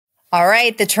All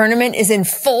right, the tournament is in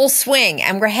full swing,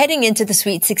 and we're heading into the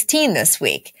Sweet 16 this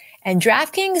week. And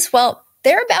DraftKings, well,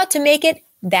 they're about to make it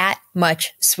that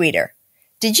much sweeter.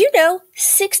 Did you know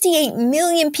 68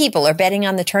 million people are betting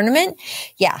on the tournament?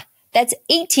 Yeah, that's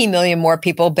 18 million more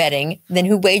people betting than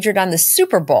who wagered on the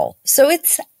Super Bowl. So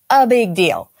it's a big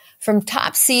deal. From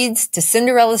top seeds to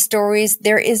Cinderella stories,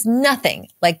 there is nothing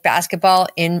like basketball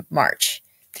in March.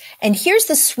 And here's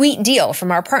the sweet deal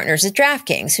from our partners at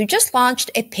DraftKings, who just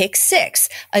launched a Pick 6,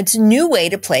 a new way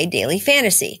to play daily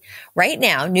fantasy. Right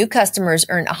now, new customers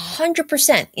earn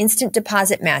 100% instant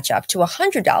deposit match up to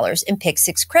 $100 in Pick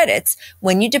 6 credits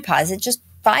when you deposit just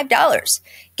 $5.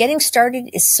 Getting started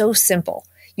is so simple.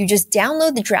 You just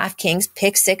download the DraftKings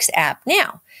Pick 6 app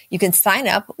now. You can sign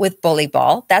up with Bully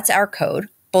Ball. That's our code.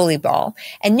 Bully Ball,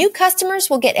 and new customers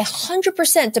will get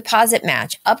 100% deposit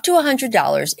match up to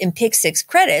 $100 in Pick 6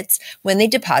 credits when they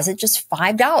deposit just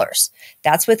 $5.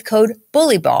 That's with code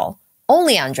Bully Ball,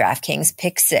 only on DraftKings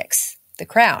Pick 6. The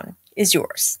crown is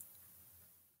yours.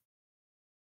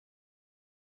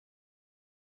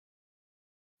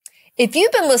 If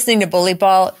you've been listening to Bully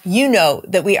Ball, you know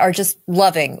that we are just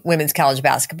loving women's college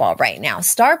basketball right now.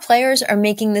 Star players are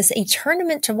making this a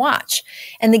tournament to watch.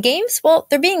 And the games, well,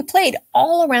 they're being played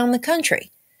all around the country.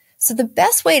 So the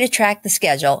best way to track the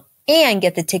schedule and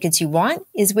get the tickets you want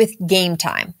is with Game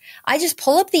Time. I just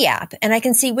pull up the app and I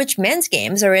can see which men's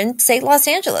games are in, say, Los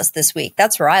Angeles this week.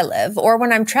 That's where I live. Or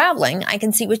when I'm traveling, I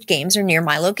can see which games are near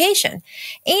my location.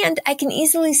 And I can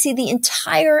easily see the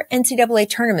entire NCAA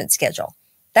tournament schedule.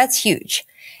 That's huge.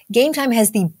 Game Time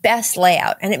has the best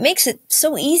layout, and it makes it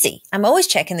so easy. I'm always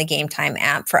checking the Game Time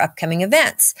app for upcoming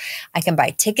events. I can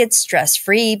buy tickets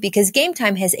stress-free because Game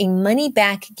Time has a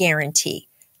money-back guarantee.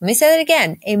 Let me say that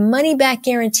again, a money-back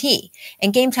guarantee.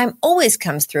 And Game Time always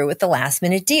comes through with the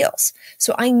last-minute deals.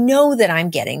 So I know that I'm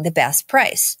getting the best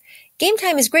price. Game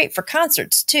Time is great for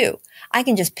concerts, too. I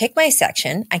can just pick my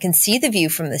section, I can see the view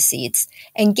from the seats,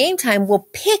 and Game Time will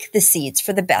pick the seats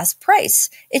for the best price.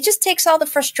 It just takes all the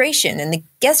frustration and the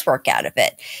guesswork out of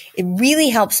it. It really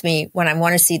helps me when I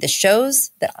want to see the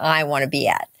shows that I want to be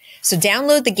at. So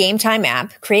download the Game Time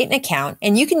app, create an account,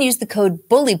 and you can use the code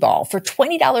BULLYBALL for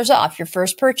 $20 off your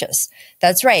first purchase.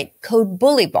 That's right, code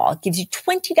BULLYBALL gives you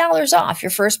 $20 off your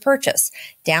first purchase.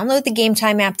 Download the Game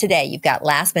Time app today. You've got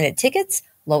last-minute tickets,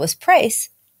 lowest price,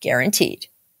 guaranteed.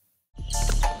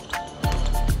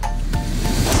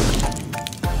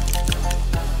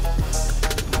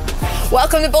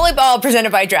 Welcome to Bully Ball,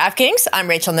 presented by DraftKings. I'm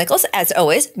Rachel Nichols. As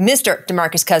always, Mr.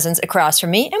 DeMarcus Cousins across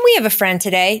from me. And we have a friend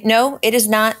today. No, it is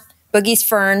not Boogie's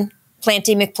fern,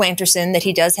 Planty McPlanterson, that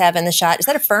he does have in the shot. Is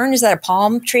that a fern? Is that a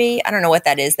palm tree? I don't know what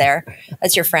that is there.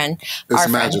 That's your friend. It's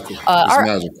magical.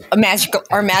 It's magical.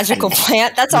 Our magical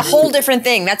plant. That's a whole different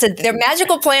thing. Their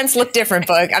magical plants look different,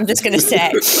 Boog. I'm just going to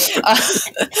say. Our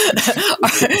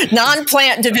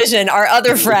non-plant division, our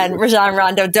other friend, Rajon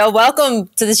Rondo. Doe, welcome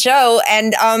to the show.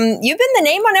 And you've been the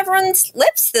name on everyone's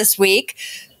lips this week.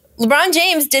 LeBron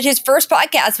James did his first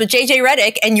podcast with JJ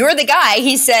Redick, and you're the guy.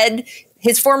 He said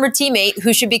his former teammate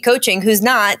who should be coaching, who's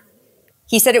not,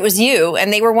 he said it was you,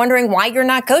 and they were wondering why you're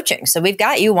not coaching. So we've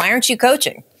got you. Why aren't you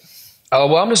coaching?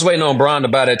 Well, I'm just waiting on Bron to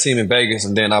buy that team in Vegas,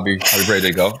 and then I'll be ready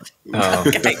to go.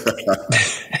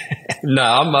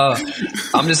 No,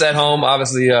 I'm just at home,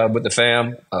 obviously, with the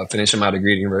fam, finishing my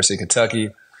degree at the University of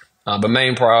Kentucky. But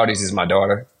main priorities is my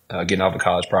daughter, getting off of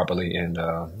college properly, and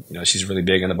she's really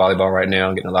big into volleyball right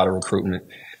now, getting a lot of recruitment.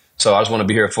 So I just want to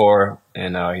be here for her,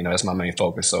 and that's my main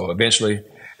focus. So eventually,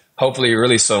 hopefully,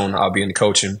 really soon, I'll be in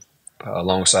coaching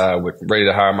alongside with ready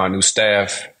to hire my new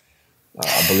staff.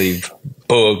 I believe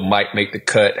Boog might make the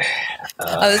cut.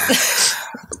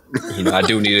 I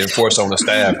do need to enforce on the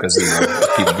staff because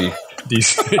people be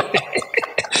these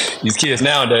kids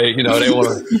nowadays. They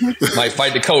might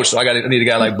fight the coach. So I need a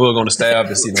guy like Boog on the staff,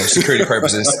 just security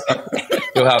purposes.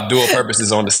 He'll have dual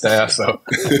purposes on the staff. So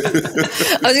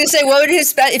I was going to say, what would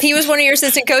if he was one of your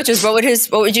assistant coaches, what would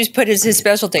you put as his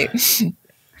specialty?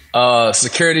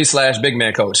 Security / big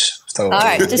man coach. So, all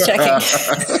right, just checking.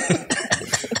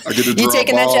 You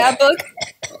taking that job, Boog?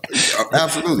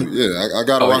 Absolutely, yeah. I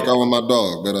got to rock out with my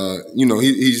dog, but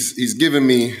he's giving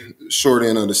me short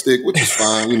end of the stick, which is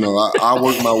fine. I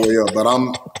work my way up, but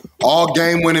all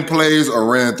game winning plays are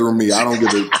ran through me. I don't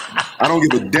give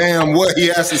a damn what he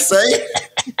has to say.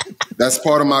 That's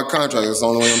part of my contract. That's the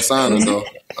only way I'm signing, though.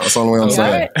 That's the only way I'm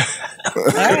signing.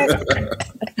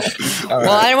 All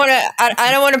right. Well,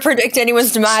 I don't want to predict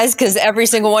anyone's demise because every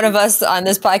single one of us on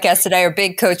this podcast today are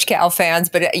big Coach Cal fans.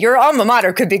 But your alma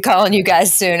mater could be calling you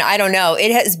guys soon. I don't know.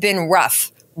 It has been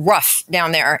rough rough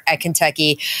down there at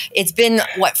Kentucky. It's been,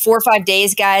 4 or 5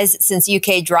 days, guys, since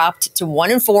UK dropped to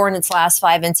 1-4 in its last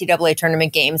 5 NCAA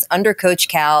tournament games under Coach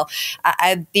Cal.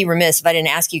 I'd be remiss if I didn't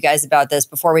ask you guys about this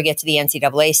before we get to the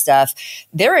NCAA stuff.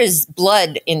 There is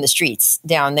blood in the streets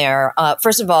down there.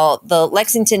 First of all, the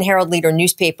Lexington Herald-Leader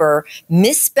newspaper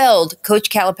misspelled Coach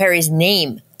Calipari's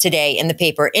name today in the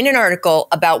paper in an article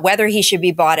about whether he should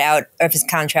be bought out of his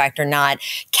contract or not.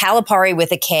 Calipari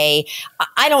with a K.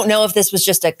 I don't know if this was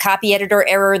just a copy editor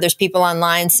error. There's people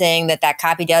online saying that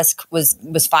copy desk was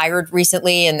fired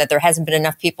recently and that there hasn't been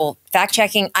enough people fact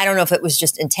checking. I don't know if it was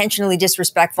just intentionally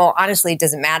disrespectful. Honestly, it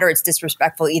doesn't matter. It's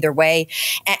disrespectful either way.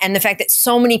 And the fact that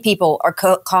so many people are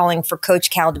calling for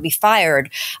Coach Cal to be fired.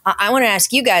 I want to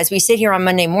ask you guys, we sit here on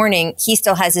Monday morning. He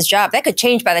still has his job. That could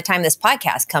change by the time this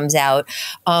podcast comes out.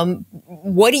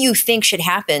 What do you think should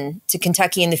happen to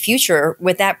Kentucky in the future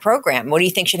with that program? What do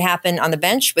you think should happen on the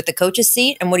bench with the coach's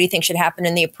seat? And what do you think should happen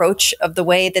in the approach of the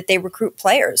way that they recruit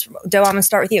players? Doe, I'm going to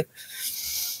start with you.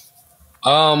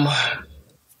 I'm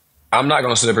not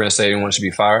going to sit up here and say anyone should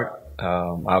be fired.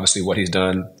 Obviously, what he's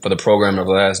done for the program over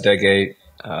the last decade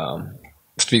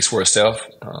speaks for itself.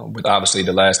 But obviously,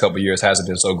 the last couple of years hasn't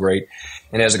been so great.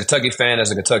 And as a Kentucky fan, as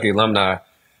a Kentucky alumni,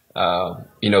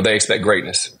 they expect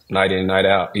greatness night in, night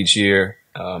out each year.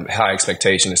 High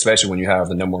expectation, especially when you have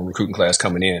the number one recruiting class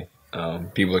coming in.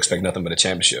 People expect nothing but a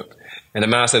championship. And the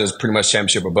mindset is pretty much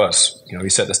championship or bust. He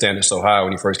set the standard so high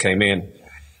when he first came in.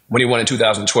 When he won in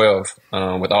 2012,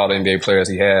 with all the NBA players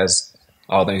he has,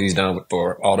 all the things he's done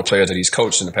for all the players that he's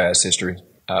coached in the past history.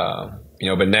 But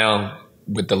now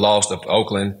with the loss of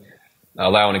Oakland,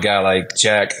 allowing a guy like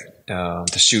Jack to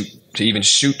even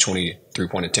shoot 20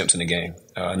 three-point attempts in the game.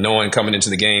 Knowing coming into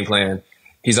the game plan,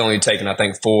 he's only taken, I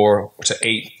think, 4 to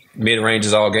 8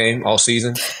 mid-ranges all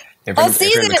season. And for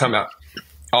him to come out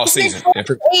all season.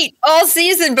 All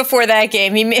season before that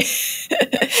game.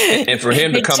 And for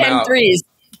him to come out, threes.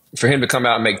 For him to come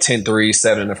out and make 10 threes,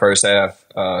 7 in the first half,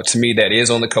 to me, that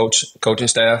is on the coaching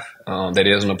staff. That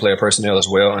is on the player personnel as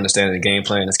well, understanding the game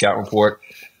plan and scout report.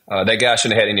 That guy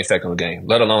shouldn't have had any effect on the game,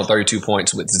 let alone 32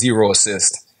 points with 0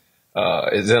 assists.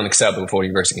 It's unacceptable for the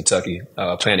University of Kentucky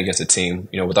playing against a team,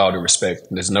 with all due respect.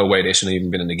 There's no way they shouldn't have even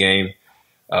been in the game.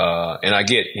 And I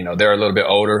get, they're a little bit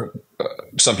older.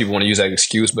 Some people want to use that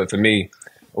excuse, but for me,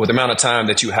 with the amount of time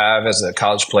that you have as a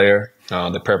college player,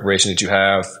 the preparation that you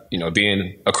have,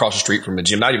 being across the street from a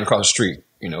gym, not even across the street,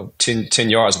 10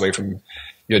 yards away from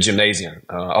your gymnasium,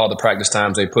 all the practice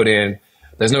times they put in,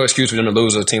 there's no excuse for them to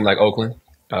lose to a team like Oakland.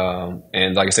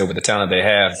 And like I said, with the talent they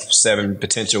have, 7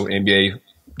 potential NBA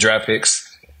draft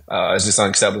picks, it's just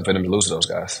unacceptable for them to lose to those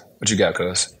guys. What you got,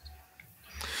 cuz?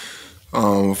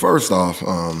 First off,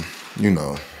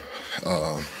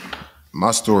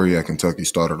 my story at Kentucky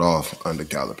started off under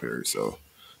Calipari. So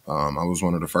I was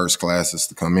one of the first classes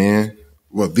to come in.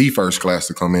 Well, the first class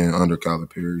to come in under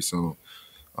Calipari. So,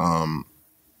 I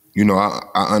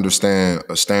understand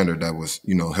a standard that was,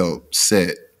 helped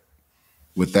set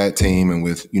with that team and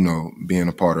with, being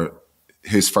a part of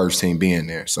his first team being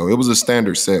there. So it was a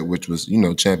standard set, which was,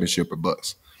 championship or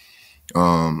bust.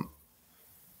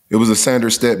 It was a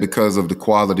standard set because of the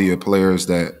quality of players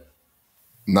that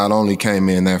not only came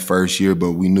in that first year,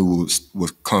 but we knew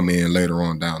would come in later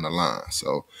on down the line.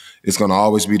 So it's going to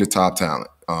always be the top talent,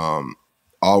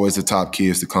 always the top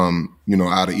kids to come,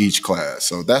 out of each class.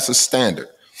 So that's a standard.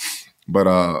 But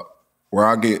where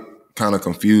I get kind of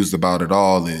confused about it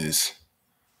all is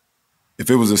if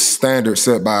it was a standard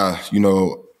set by,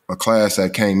 a class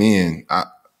that came in,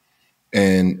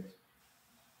 and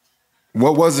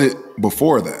what was it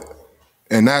before that?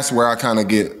 And that's where I kind of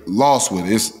get lost with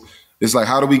it. It's like,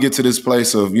 how do we get to this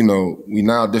place of, we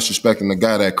now disrespecting the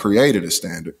guy that created a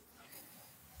standard?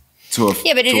 But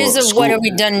it is what have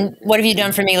you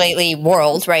done for me lately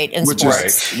world, right? In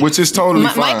sports. Which is totally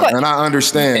fine. And I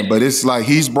understand, but it's like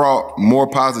he's brought more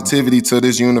positivity to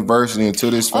this university and to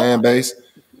this fan base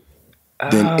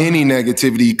than any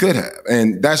negativity he could have.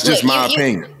 And that's just my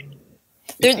opinion.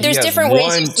 There's different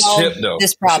ways you solve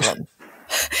this problem.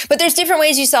 But there's different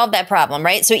ways you solve that problem,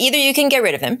 right? So either you can get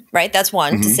rid of him, right? That's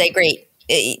one, to say, great,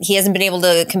 he hasn't been able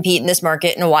to compete in this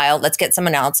market in a while. Let's get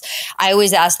someone else. I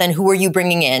always ask then, who are you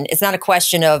bringing in? It's not a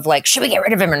question of like, should we get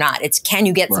rid of him or not? It's, can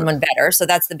you get someone better? So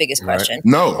that's the biggest question.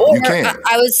 No, you can't.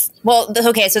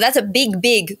 Okay, so that's a big,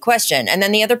 big question. And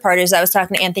then the other part is I was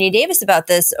talking to Anthony Davis about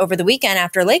this over the weekend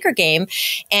after a Laker game.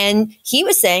 And he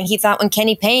was saying he thought when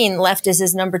Kenny Payne left as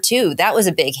his number 2, that was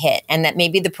a big hit. And that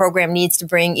maybe the program needs to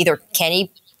bring either Kenny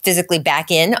physically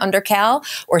back in under Cal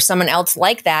or someone else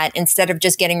like that, instead of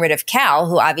just getting rid of Cal,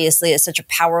 who obviously is such a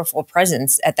powerful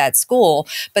presence at that school.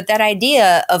 But that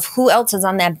idea of who else is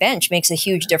on that bench makes a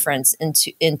huge difference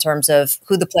in terms of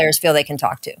who the players feel they can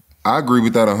talk to. I agree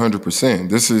with that 100%.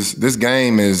 This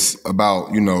game is about,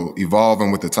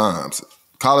 evolving with the times.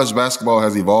 College basketball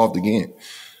has evolved again.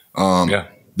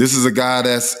 This is a guy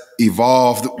that's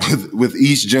evolved with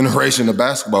each generation of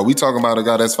basketball. We talking about a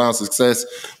guy that's found success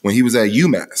when he was at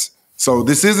UMass. So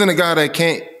this isn't a guy that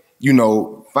can't,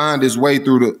 find his way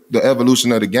through the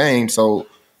evolution of the game. So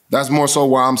that's more so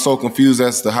why I'm so confused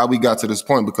as to how we got to this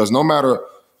point, because no matter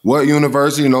what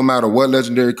university, no matter what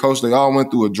legendary coach, they all went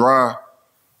through a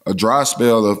dry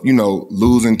spell of,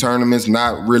 losing tournaments,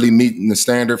 not really meeting the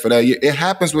standard for that year. It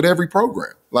happens with every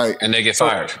program. And they get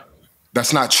fired.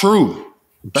 That's not true.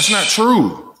 That's not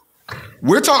true.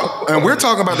 We're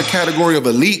talking about the category of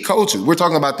elite coaches. We're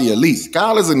talking about the elites.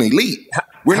 Kyle is an elite.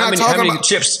 How many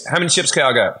chips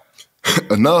Kyle got?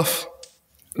 Enough.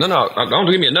 No,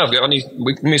 don't give me enough. Give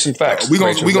me some facts.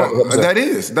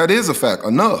 That is a fact.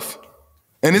 Enough.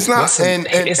 And it's not. And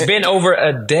it's been over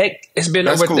a decade. It's been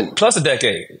over plus a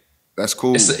decade. That's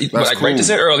cool. Rachel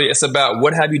said earlier, it's about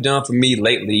what have you done for me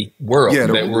lately world. Yeah,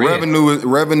 the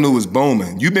revenue is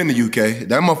booming. You've been to UK.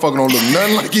 That motherfucker don't look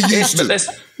nothing like it used to.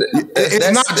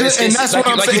 It's not just, and that's what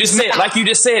I'm saying. Like you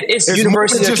just said, it's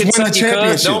University of Kentucky.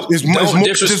 It's more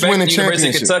just winning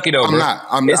championships. Kentucky, though, I'm not.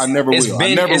 I never will. It's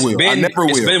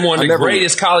been one of the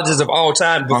greatest colleges of all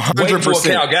time. Way before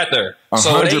Cal got there.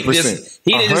 So he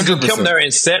didn't just come there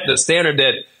and set the standard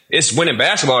that it's winning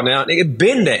basketball now. It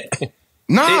been that.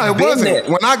 No, it wasn't.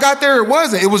 When I got there, it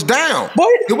wasn't. It was down.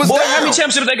 It was down.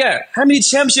 How many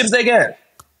championships they got?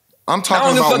 I'm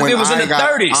talking about when I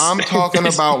got there. I'm talking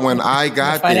about when I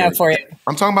got there. Find out for you.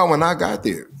 I'm talking about when I got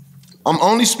there. I'm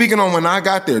only speaking on when I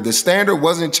got there. The standard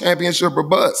wasn't championship or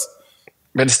bust.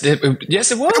 But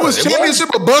yes, it was. It was championship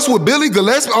or bust with Billy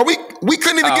Gillespie. We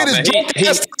couldn't even get his drunk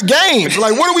ass to the games.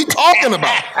 Like, what are we talking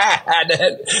about?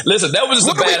 Listen, that was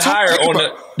a bad hire.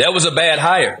 That was a bad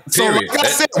hire. Period. So like I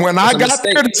said, when I got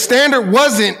there, the standard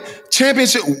wasn't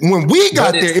championship. When we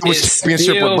got there, it was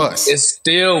championship or bust. It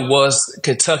still was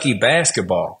Kentucky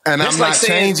basketball. And I'm not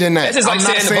changing that. It's just like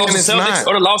saying the Boston Celtics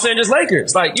or the Los Angeles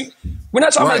Lakers. Like, we're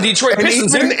not talking about Detroit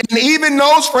Pistons. And even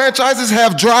those franchises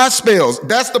have dry spells.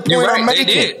 That's the point I'm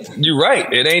making. You're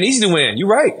right. It ain't easy to win. You're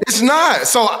right. It's not.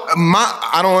 So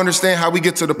I don't understand how we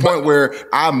get to the point where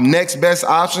our next best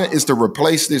option is to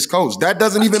replace this coach. That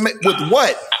doesn't even make with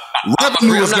what?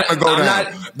 Revenue is going to go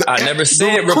down. I never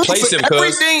said replace him.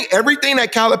 Everything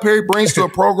that Calipari brings to a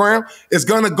program is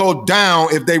going to go down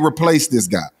if they replace this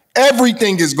guy.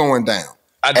 Everything is going down.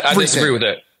 I disagree with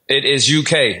that. It is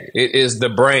UK. It is the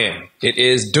brand. It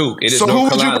is Duke. It is so who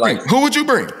would you bring? Who would you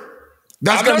bring?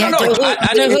 That's who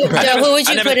would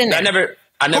you put in there?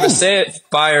 I never said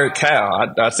fire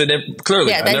Cal. I said that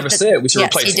clearly. I never said we should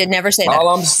replace him. You did never say that. All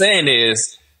I'm saying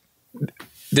is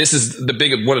this is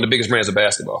one of the biggest brands of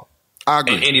basketball. I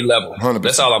agree. At any level. 100%.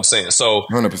 That's all I'm saying. So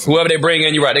 100%. Whoever they bring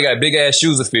in, you're right. They got big ass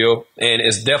shoes to fill, and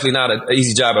it's definitely not an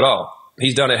easy job at all.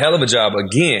 He's done a hell of a job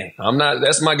again.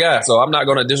 That's my guy. So I'm not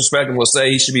going to disrespect him or say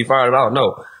he should be fired at all.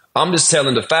 No, I'm just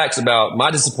telling the facts about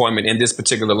my disappointment in this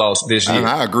particular loss this year. And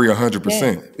I agree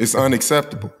 100%. Yeah. It's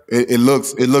unacceptable. It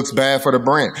looks bad for the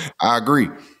brand. I agree.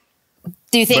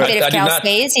 Do you think that if Cal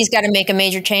stays, he's got to make a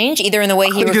major change, either in the way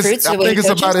he recruits or the way he coaches? I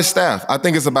think it's about his staff. I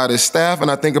think it's about his staff,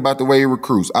 and I think about the way he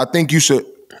recruits. I think you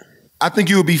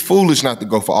would be foolish not to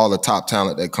go for all the top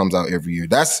talent that comes out every year.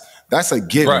 That's a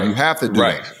given. Right. You have to do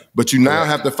it. But you now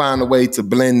have to find a way to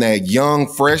blend that young,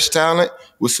 fresh talent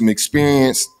with some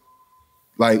experienced,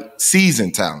 like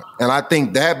seasoned talent. And I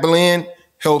think that blend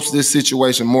helps this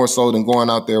situation more so than going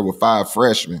out there with 5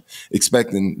 freshmen,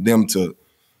 expecting them to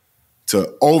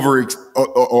overachieve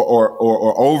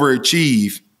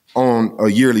on a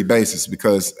yearly basis.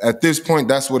 Because at this point,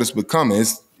 that's what it's becoming.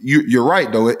 You're right,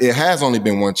 though. It has only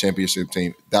been one championship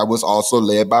team that was also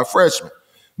led by freshmen.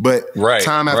 But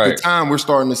time after time, we're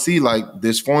starting to see like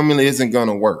this formula isn't going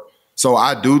to work. So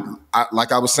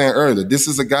like I was saying earlier, this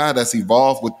is a guy that's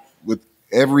evolved with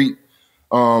every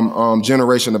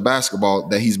generation of basketball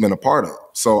that he's been a part of.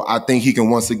 So I think he can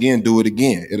once again do it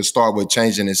again. It'll start with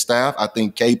changing his staff. I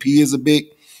think KP is a big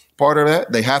part of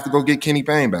that. They have to go get Kenny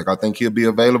Payne back. I think he'll be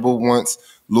available once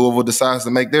Louisville decides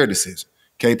to make their decision.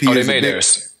 KP they made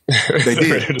theirs. They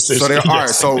did. So they're all right.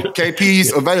 So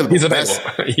KP's available. He's available.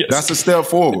 That's a step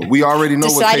forward. We already know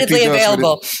what KP does.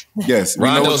 Available. Yes, we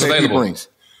know what KP brings.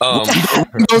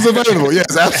 Rondo's available.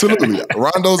 Yes, absolutely.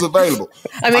 Rondo's available.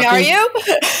 I mean, are you?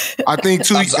 I think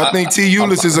T.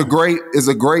 Ulis is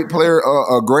a great player,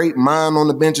 a great mind on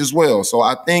the bench as well. So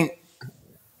I think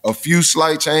a few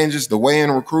slight changes, the way in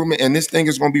recruitment, and this thing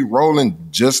is going to be rolling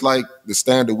just like the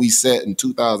standard we set in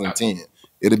 2010.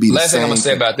 It'll be last thing I'm going to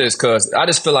say about this, because I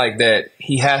just feel like that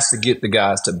he has to get the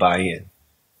guys to buy in.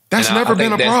 That's never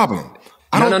been a problem.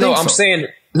 No. I'm saying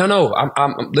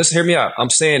I'm listen, hear me out.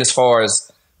 I'm saying as far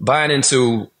as buying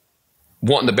into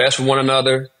wanting the best for one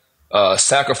another,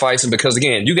 sacrificing, because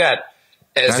again, you got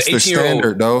as an 18-year-old.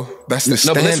 Standard, though. That's the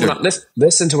standard.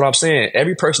 Listen to what I'm saying.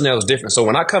 Every personnel is different. So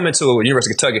when I come into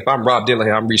University of Kentucky, if I'm Rob Dillon,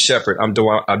 I'm Reece Shepherd, I'm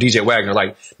DJ Wagner,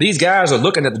 like these guys are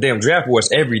looking at the damn draft boards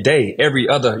every day, every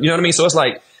other. You know what I mean? So it's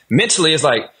like mentally, it's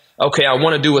like, okay, I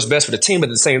want to do what's best for the team, but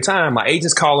at the same time, my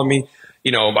agent's calling me.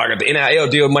 You know, I got the NIL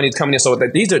deal money's coming in. So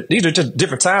these are just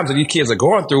different times that these kids are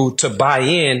going through to buy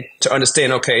in, to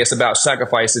understand, okay, it's about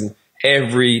sacrificing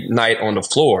every night on the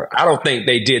floor. I don't think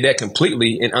they did that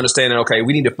completely in understanding, okay,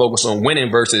 we need to focus on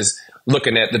winning versus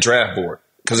looking at the draft board.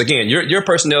 Because again, your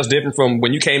personnel is different from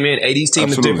when you came in. AD's team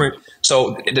is different.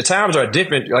 So the times are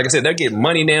different. Like I said, they're getting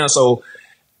money now. So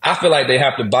I feel like they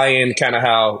have to buy in kind of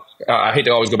how, I hate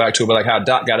to always go back to it, but like how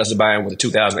Doc got us to buy in with the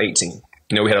 2018.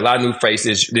 You know, we had a lot of new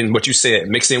faces. Then what you said,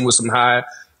 mix in with some high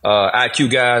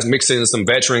IQ guys, mix in some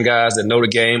veteran guys that know the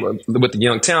game with the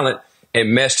young talent,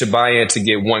 and mesh to buy in to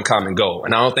get one common goal.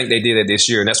 And I don't think they did it this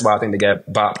year. And that's why I think they got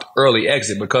bopped early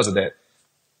exit because of that.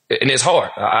 And it's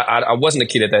hard. I wasn't a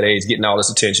kid at that age getting all this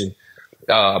attention.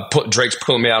 Drake's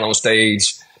pulling me out on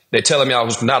stage. They're telling me I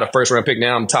was not a first round pick.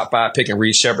 Now I'm top 5 pick and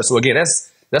Reece Shepherd. So again,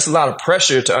 that's a lot of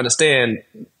pressure to understand.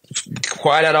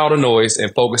 Quiet out all the noise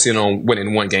and focusing on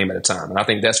winning one game at a time. And I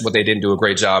think that's what they didn't do a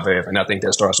great job of. And I think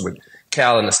that starts with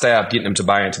Cal and the staff getting them to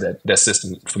buy into that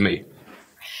system for me.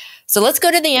 So let's go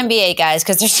to the NBA, guys,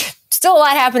 because there's still a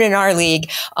lot happening in our league.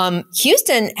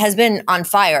 Houston has been on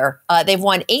fire. They've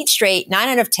won 8 straight, 9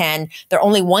 out of 10. They're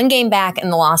only 1 game back in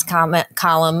the loss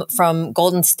column from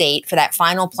Golden State for that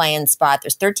final play-in spot.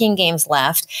 There's 13 games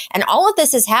left. And all of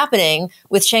this is happening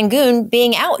with Şengün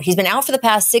being out. He's been out for the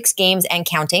past 6 games and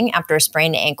counting after a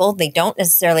sprained ankle. They don't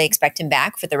necessarily expect him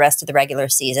back for the rest of the regular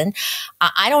season.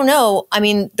 I don't know. I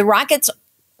mean, the Rockets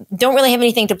don't really have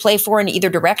anything to play for in either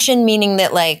direction, meaning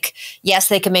that, like, yes,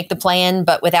 they can make the play-in,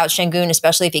 but without Şengün,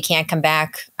 especially if he can't come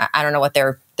back, I don't know what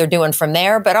they're doing from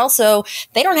there. But also,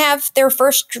 they don't have their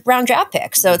first-round draft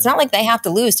pick, so it's not like they have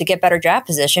to lose to get better draft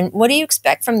position. What do you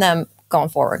expect from them going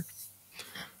forward?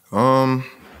 I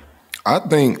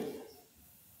think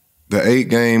the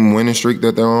 8-game winning streak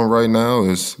that they're on right now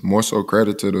is more so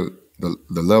credit to the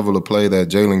level of play that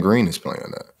Jalen Green is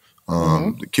playing at.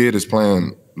 The kid is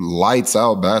playing lights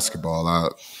out basketball.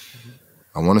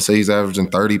 I want to say he's averaging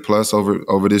 30 plus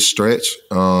over this stretch.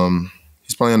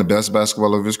 He's playing the best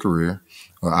basketball of his career.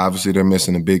 Obviously, they're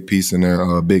missing a big piece in their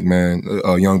young big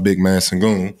man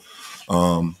Şengün.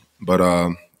 But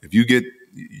if you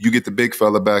get the big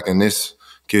fella back and this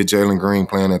kid Jalen Green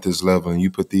playing at this level, and you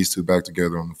put these two back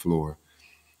together on the floor,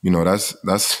 you know that's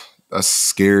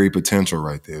scary potential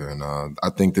right there. And I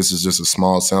think this is just a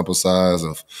small sample size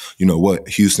of, you know, what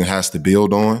Houston has to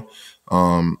build on.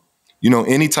 You know,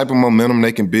 any type of momentum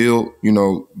they can build, you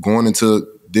know, going into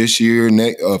this year,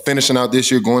 finishing out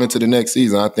this year, going into the next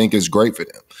season, I think is great for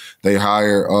them. They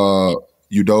hire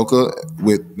Udoka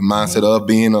with the mindset of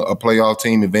being a playoff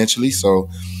team eventually. So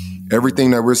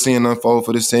everything that we're seeing unfold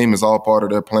for this team is all part of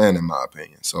their plan, in my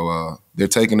opinion. So they're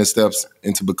taking the steps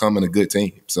into becoming a good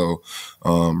team. So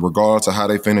regardless of how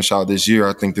they finish out this year,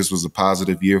 I think this was a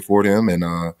positive year for them.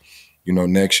 And, you know,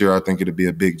 next year I think it'll be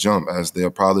a big jump as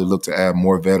they'll probably look to add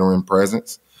more veteran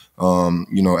presence,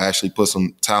 you know, actually put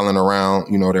some talent around,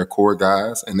 you know, their core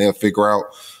guys, and they'll figure out,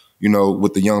 you know,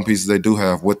 with the young pieces they do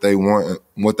have, what they want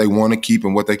to keep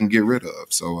and what they can get rid of.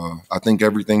 So I think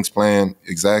everything's playing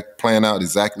out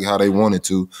exactly how they wanted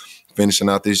to, finishing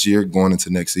out this year, going into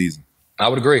next season. I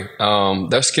would agree.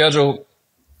 Their schedule,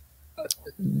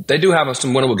 they do have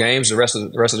some winnable games the rest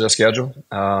of their schedule.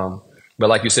 But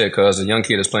like you said, because the young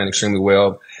kid is playing extremely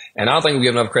well, and I don't think we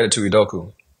give enough credit to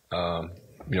Udoka.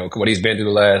 You know, what he's been through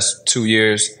the last 2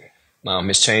 years,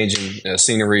 his changing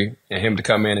scenery, and him to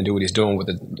come in and do what he's doing with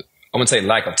the, I wouldn't say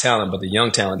lack of talent, but the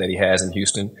young talent that he has in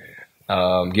Houston.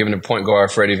 Giving the point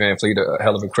guard Freddie VanVleet a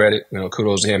hell of a credit. You know,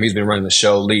 kudos to him. He's been running the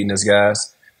show, leading his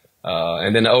guys.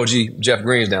 And then the OG Jeff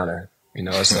Green's down there. You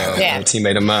know, it's a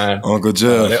teammate of mine. Uncle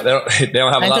Jeff. They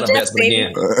don't have a lot of bets, but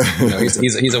again, you know,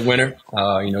 he's a winner.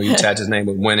 You know, you attach his name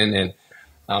with winning, and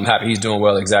I'm happy he's doing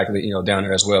well exactly, you know, down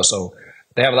there as well. So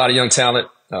they have a lot of young talent.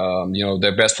 You know,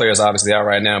 their best players obviously out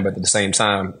right now, but at the same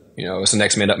time, you know, it's the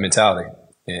next man up mentality.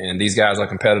 And these guys are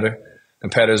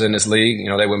competitors in this league. You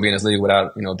know, they wouldn't be in this league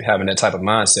without, you know, having that type of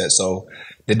mindset. So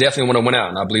they definitely want to win out.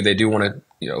 And I believe they do want to,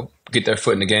 you know, get their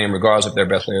foot in the game regardless if their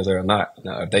best players there or not.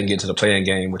 If they can get to the play-in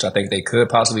game, which I think they could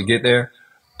possibly get there,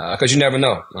 because you never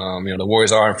know. You know, the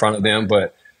Warriors are in front of them,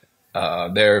 but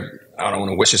they're, I don't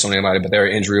want to wish this on anybody, but they're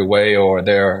injury away, or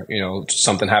they're, you know,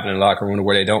 something happened in the locker room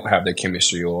where they don't have their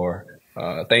chemistry, or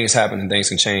things happen and things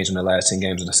can change in the last 10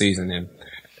 games of the season. And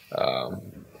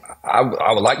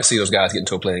I would like to see those guys get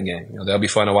into a play-in game. You know, they'll be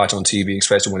fun to watch on TV,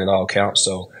 especially when it all counts.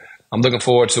 So I'm looking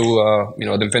forward to, you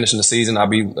know, them finishing the season. I'll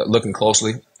be looking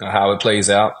closely at how it plays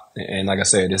out. And like I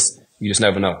said, you just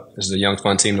never know. This is a young,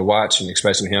 fun team to watch, and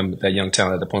especially him, that young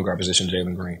talent at the point guard position,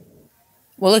 Jalen Green.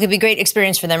 Well, look, it'd be a great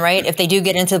experience for them, right? If they do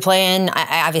get into the play-in,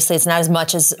 obviously it's not as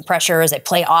much as pressure as a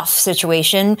playoff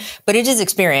situation, but it is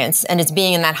experience, and it's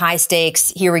being in that high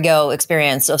stakes, here we go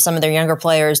experience. So if some of their younger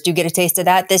players do get a taste of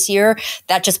that this year,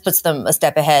 that just puts them a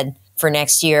step ahead for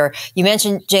next year. You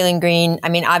mentioned Jalen Green. I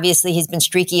mean, obviously he's been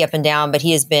streaky up and down, but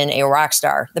he has been a rock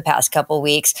star the past couple of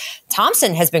weeks.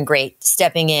 Thompson has been great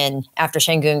stepping in after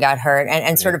Şengün got hurt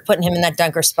and sort of putting him in that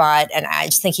dunker spot. And I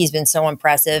just think he's been so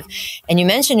impressive. And you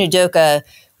mentioned Udoka.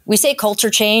 We say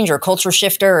culture change or culture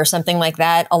shifter or something like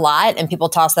that a lot, and people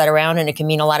toss that around and it can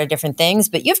mean a lot of different things.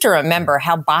 But you have to remember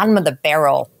how bottom of the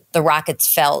barrel the Rockets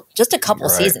felt just a couple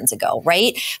seasons ago,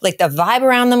 right? Like the vibe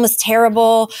around them was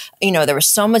terrible. You know, there was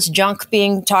so much junk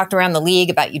being talked around the league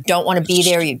about you don't want to be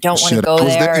there, you don't want to go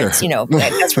there. It's, you know,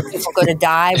 that's where people go to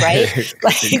die, right?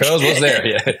 Like, because was there,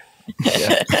 yeah.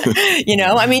 You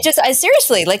know, I mean, just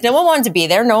seriously, like no one wanted to be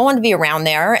there. No one wanted to be around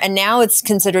there. And now it's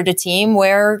considered a team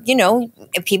where, you know,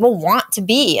 people want to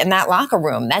be in that locker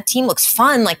room. That team looks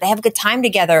fun. Like they have a good time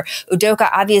together. Udoka,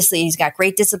 obviously, he's got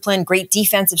great discipline, great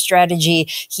defensive strategy.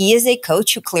 He is a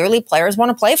coach who clearly players want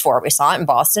to play for. We saw it in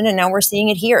Boston and now we're seeing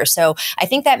it here. So I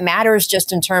think that matters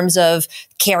just in terms of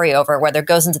carryover, whether it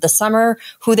goes into the summer,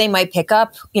 who they might pick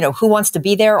up, you know, who wants to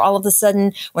be there all of a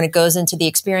sudden when it goes into the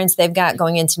experience they've got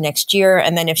going into next year.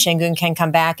 And then if Şengün can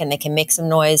come back and they can make some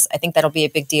noise, I think that'll be a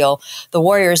big deal. The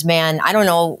Warriors, man, I don't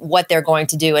know what they're going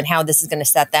to do and how this is going to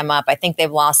set them up. I think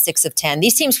they've lost 6 of 10.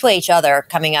 These teams play each other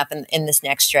coming up in this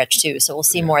next stretch too. So we'll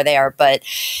see more there. But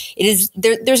it is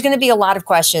there's going to be a lot of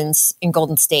questions in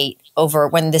Golden State over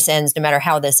when this ends, no matter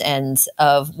how this ends,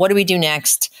 of what do we do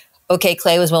next? Okay,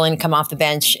 Clay was willing to come off the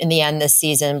bench in the end this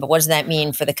season, but what does that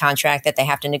mean for the contract that they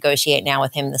have to negotiate now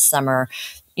with him this summer?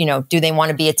 You know, do they want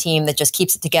to be a team that just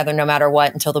keeps it together no matter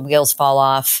what until the wheels fall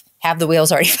off? Have the wheels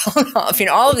already fallen off? You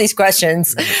know, all of these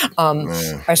questions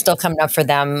are still coming up for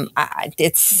them.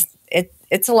 It's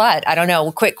a lot. I don't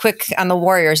know. Quick on the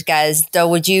Warriors, guys. Though,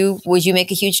 would you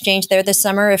make a huge change there this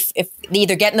summer if they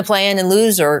either get in the play-in and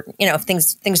lose, or you know, if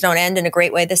things don't end in a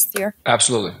great way this year?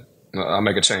 Absolutely. I'll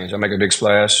make a change. I'll make a big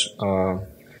splash. What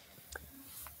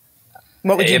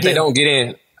would you do? If they don't get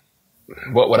in,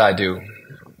 what would I do?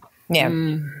 Yeah.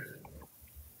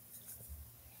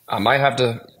 I might have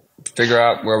to figure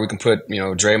out where we can put, you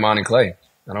know, Draymond and Clay.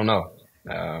 I don't know.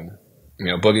 You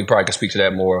know, Boogie probably could speak to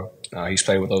that more. He's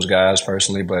played with those guys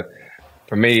personally. But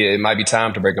for me, it might be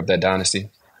time to break up that dynasty.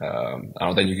 I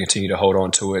don't think you continue to hold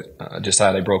on to it. Just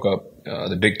how they broke up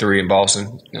the big three in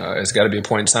Boston. It's got to be a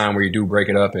point in time where you do break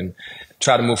it up and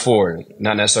try to move forward.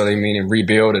 Not necessarily meaning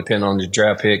rebuild, depending on the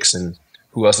draft picks and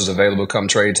who else is available come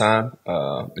trade time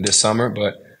this summer.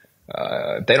 But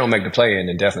if they don't make the play-in,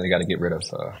 then definitely got to get rid of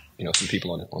you know, some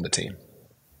people on the team.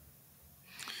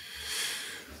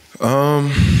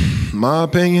 My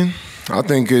opinion, I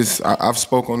think I've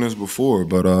spoke on this before,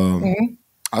 but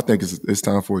I think it's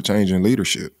time for a change in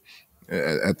leadership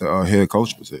at the head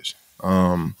coach position.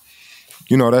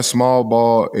 You know, that small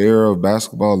ball era of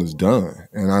basketball is done.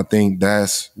 And I think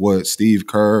that's what Steve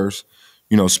Kerr's,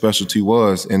 you know, specialty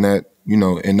was in that, you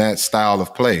know, in that style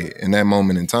of play, in that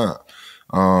moment in time.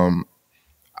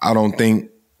 I don't think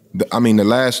the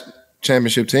last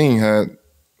championship team had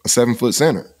a 7-foot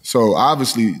center. So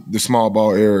obviously the small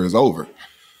ball era is over.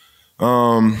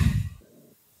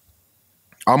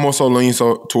 I'm also leaning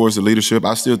towards the leadership.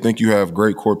 I still think you have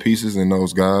great core pieces in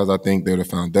those guys. I think they're the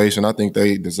foundation. I think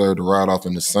they deserve to ride off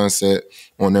in the sunset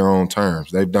on their own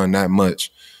terms. They've done that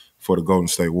much for the Golden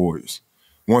State Warriors.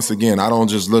 Once again, I don't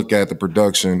just look at the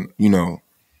production, you know,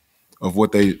 of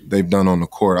what they've done on the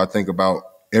court. I think about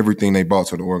everything they brought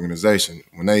to the organization.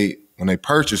 When they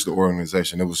purchased the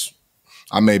organization, it was,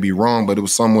 I may be wrong, but it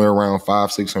was somewhere around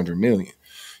 $500-600 million.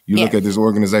 You look at this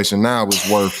organization now, it's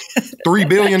worth $3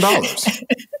 billion.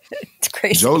 It's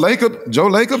crazy. Joe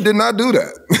Lacob did not do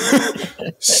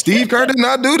that. Steve Kerr did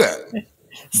not do that.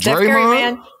 Steph Curry,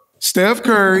 man. Steph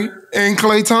Curry and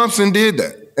Klay Thompson did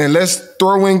that. And let's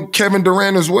throw in Kevin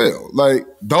Durant as well. Like,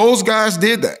 those guys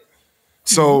did that.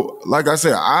 So, like I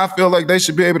said, I feel like they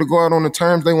should be able to go out on the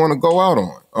terms they want to go out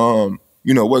on.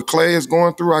 You know, what Klay is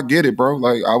going through, I get it, bro.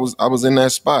 Like, I was in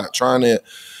that spot trying to,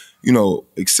 you know,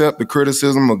 accept the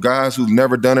criticism of guys who've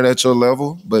never done it at your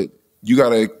level, but you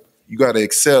gotta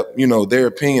accept, you know, their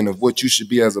opinion of what you should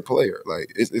be as a player.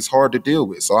 Like, it's hard to deal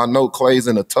with. So I know Klay's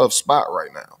in a tough spot right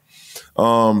now.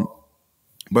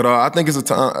 But I think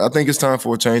it's time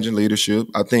for a change in leadership.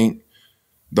 I think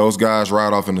those guys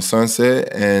ride off in the sunset,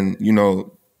 and you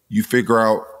know, you figure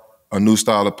out a new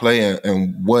style of play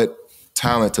and what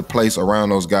talent to place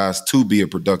around those guys to be a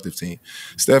productive team.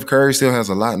 Steph Curry still has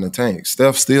a lot in the tank.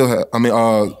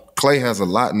 Klay has a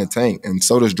lot in the tank, and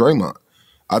so does Draymond.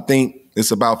 I think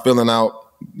it's about filling out,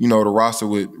 you know, the roster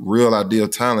with real ideal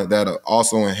talent that'll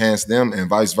also enhance them and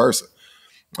vice versa.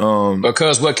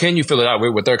 Because what can you fill it out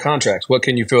with their contracts? What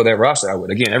can you fill that roster out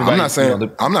with? Again, everybody.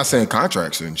 I'm not saying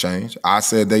contracts shouldn't change. I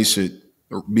said they should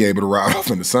be able to ride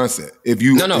off in the sunset.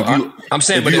 I'm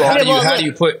saying, but how do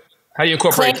you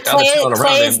incorporate other talent around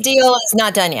Klay's them? deal is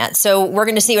not done yet, so we're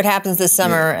going to see what happens this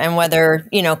summer and whether,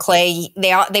 you know, Klay.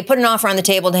 They put an offer on the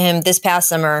table to him this past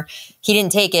summer. He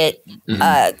didn't take it.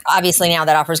 Obviously, now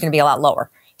that offer is going to be a lot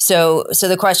lower. So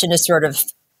the question is sort of,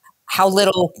 how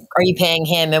little are you paying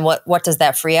him, and what does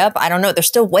that free up? I don't know. They're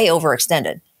still way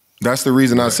overextended. That's the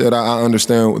reason I said I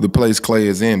understand the place Klay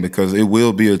is in, because it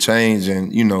will be a change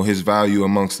in, you know, his value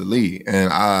amongst the league. And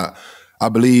I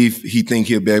believe he think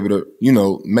he'll be able to, you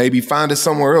know, maybe find it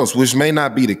somewhere else, which may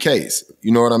not be the case.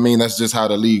 You know what I mean? That's just how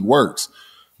the league works.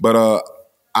 But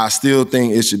I still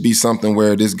think it should be something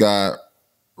where this guy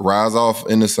rides off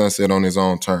in the sunset on his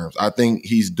own terms. I think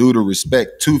he's due to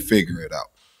respect to figure it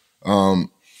out.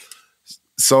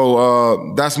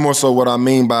 So that's more so what I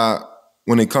mean by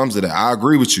when it comes to that. I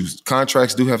agree with you.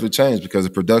 Contracts do have to change because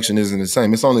the production isn't the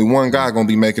same. It's only one guy going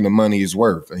to be making the money he's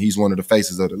worth, and he's one of the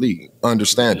faces of the league.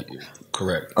 Understandable.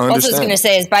 Correct. Also, what I was going to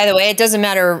say is, by the way, it doesn't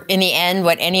matter in the end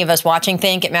what any of us watching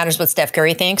think. It matters what Steph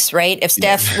Curry thinks, right? If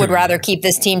Steph would rather keep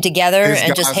this team together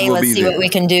and just, hey, let's see what we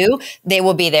can do, they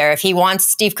will be there. If he wants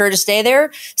Steve Kerr to stay there,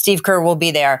 Steve Kerr will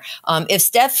be there. If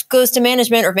Steph goes to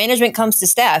management, or management comes to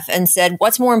Steph and said,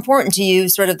 what's more important to you,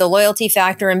 sort of the loyalty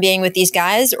factor in being with these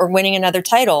guys or winning another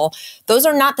title, those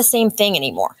are not the same thing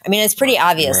anymore. I mean, it's pretty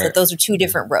obvious that those are two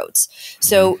different roads.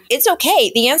 So it's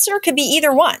okay. The answer could be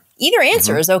either one. Either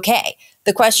answer is okay.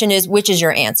 The question is, which is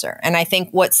your answer? And I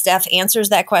think what Steph answers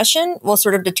that question will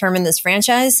sort of determine this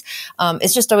franchise.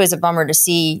 It's just always a bummer to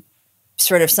see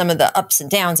sort of some of the ups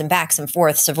and downs and backs and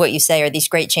forths of what you say are these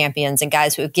great champions and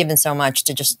guys who have given so much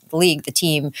to just the league, the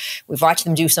team. We've watched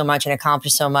them do so much and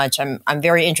accomplish so much. I'm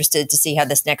very interested to see how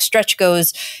this next stretch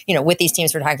goes, you know, with these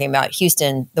teams we're talking about: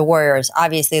 Houston, the Warriors,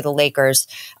 obviously the Lakers.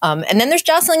 And then there's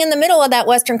jostling in the middle of that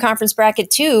Western Conference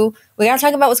bracket too. We got to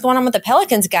talk about what's going on with the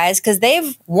Pelicans, guys, because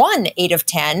they've won 8 of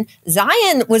 10.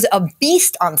 Zion was a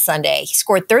beast on Sunday. He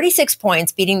scored 36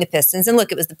 points, beating the Pistons. And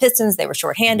look, it was the Pistons. They were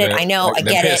shorthanded. I know, I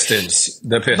get it.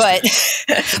 The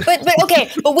Pistons. But okay.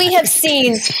 But we have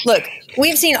seen, look,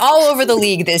 we've seen all over the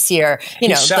league this year. You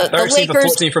know, the Lakers, for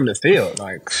 14 from the field.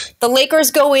 Like, the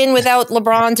Lakers go in without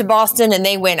LeBron to Boston and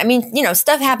they win. I mean, you know,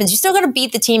 stuff happens. You still got to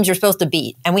beat the teams you're supposed to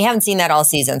beat, and we haven't seen that all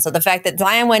season. So the fact that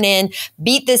Zion went in,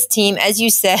 beat this team, as you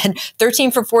said,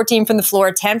 13 for 14 from the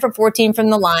floor, 10 for 14 from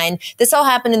the line. This all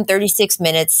happened in 36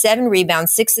 minutes, 7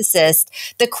 rebounds, 6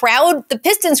 assists. The crowd, the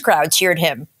Pistons crowd, cheered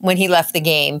him when he left the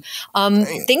game.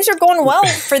 Things are going well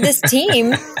for this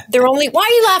team. They're only. Why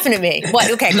are you laughing at me?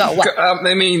 What? Okay, go. What?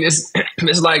 I mean, it's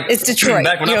like it's Detroit.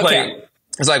 Back when I played,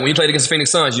 it's like when you played against the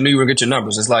Phoenix Suns, you knew you were gonna get your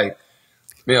numbers. It's like,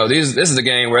 you know, this is a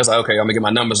game where it's like, okay, I'm gonna get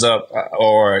my numbers up,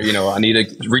 or you know, I need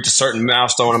to reach a certain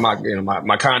milestone in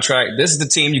my contract. This is the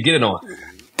team you get it on.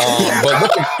 But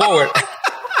looking forward,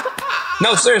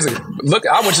 no, seriously, look,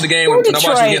 I went to the game when I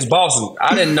watched against Boston.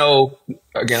 I didn't know.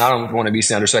 Again, I don't want to be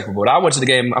sound disrespectful, but I went to the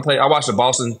game. I watched the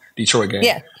Boston-Detroit game.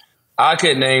 Yeah, I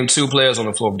could name 2 players on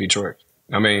the floor for Detroit.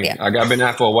 I mean, I've been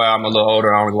out for a while. I'm a little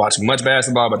older. I don't watch much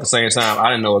basketball, but at the same time, I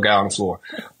didn't know a guy on the floor.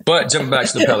 But jumping back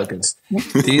to the Pelicans,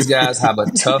 these guys have a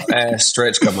tough-ass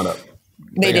stretch coming up.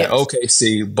 They got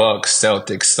OKC, Bucks,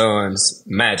 Celtics, Suns,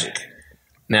 Magic.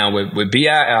 Now, with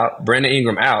B.I. out, Brandon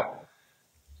Ingram out,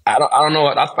 I don't know.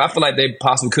 I feel like they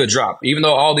possibly could drop. Even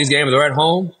though all these games are at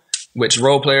home, which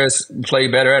role players play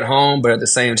better at home, but at the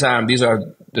same time, these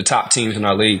are the top teams in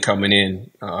our league coming in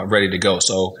ready to go.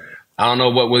 So I don't know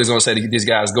what Willie's going to say to get these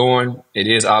guys going. It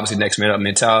is obviously next man up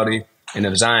mentality. And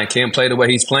if Zion can play the way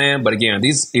he's playing, but again,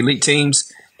 these elite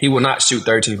teams, he will not shoot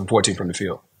 13 from 14 from the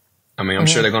field. I mean, I'm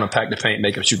sure they're going to pack the paint,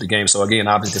 make him shoot the game. So again,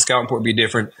 obviously the scouting report will be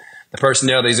different. The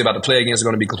personnel that he's about to play against is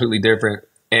going to be completely different.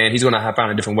 and he's going to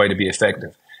find a different way to be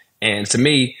effective. And to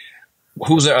me,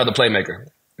 who's their other playmaker?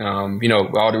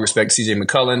 With all due respect, CJ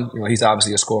McCollum, he's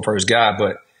obviously a score-first guy,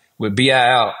 but with BI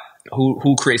out,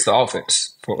 who creates the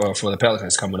offense for the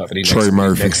Pelicans coming up? Trey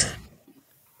Murphy.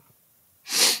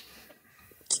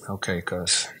 Okay,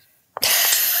 cuz.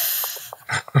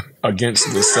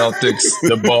 Against the Celtics,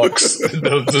 the Bucks,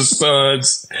 the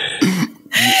Suns.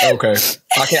 Okay,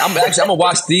 I'm gonna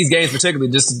watch these games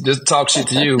particularly just to talk shit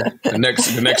to you the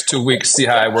next 2 weeks, see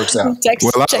how it works out.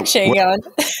 Check Shane on.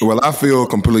 Well, I feel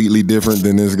completely different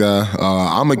than this guy.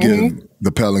 I'm gonna give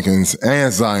the Pelicans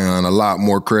and Zion a lot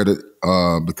more credit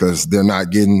because they're not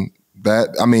getting that.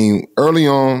 I mean, early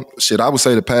on, I would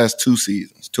say the past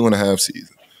 2.5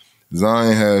 seasons,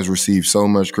 Zion has received so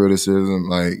much criticism.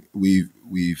 Like we've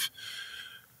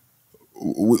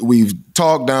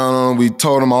talked down on him. We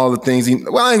told him all the things. I ain't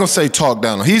gonna say talk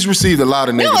down on. He's received a lot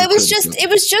of negative. No, it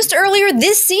was just earlier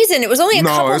this season. It was only a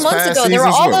couple months ago. There were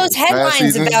all those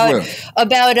headlines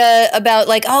about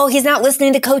like, oh, he's not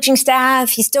listening to coaching staff.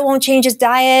 He still won't change his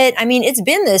diet. I mean, it's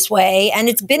been this way, and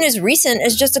it's been as recent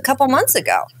as just a couple months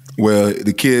ago. Well,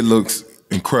 the kid looks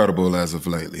incredible as of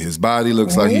lately. His body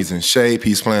looks like he's in shape.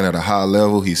 He's playing at a high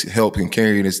level. He's helping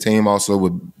carry his team also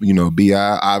with, BI.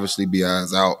 Obviously, BI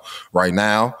is out right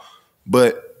now.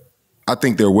 But I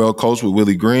think they're well coached with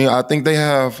Willie Green. I think they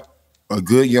have a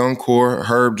good young core.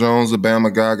 Herb Jones, the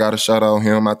Bama guy, got a shout out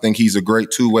him. I think he's a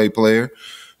great two-way player.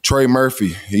 Trey Murphy,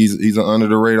 he's an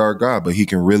under-the-radar guy, but he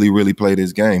can really, really play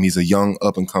this game. He's a young,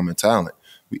 up-and-coming talent.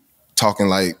 Talking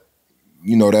like,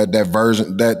 that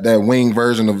version, that wing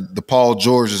version of the Paul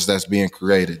Georges that's being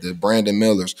created, the Brandon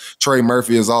Millers. Trey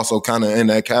Murphy is also kind of in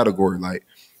that category. Like,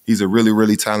 he's a really,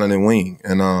 really talented wing.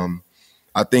 And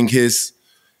I think him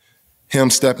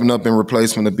stepping up in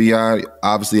replacement of BI,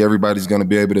 obviously everybody's going to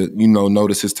be able to,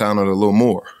 notice his talent a little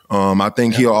more. I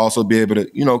think he'll also be able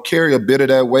to, carry a bit of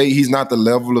that weight. He's not the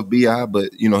level of BI,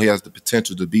 but, he has the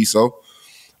potential to be so.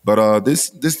 But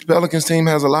this Pelicans team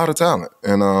has a lot of talent,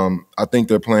 and I think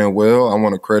they're playing well. I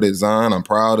want to credit Zion. I'm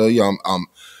proud of you.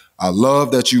 I love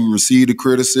that you received the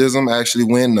criticism, actually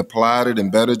went and applied it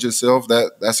and bettered yourself.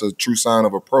 That's a true sign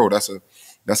of a pro. That's a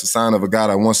sign of a guy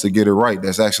that wants to get it right,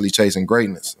 that's actually chasing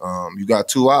greatness. You got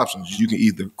two options. You can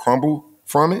either crumble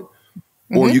from it,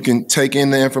 or you can take in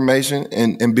the information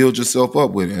and build yourself up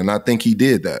with it. And I think he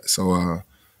did that. So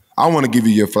I want to give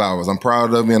you your flowers. I'm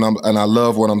proud of you, and I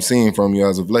love what I'm seeing from you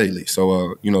as of lately.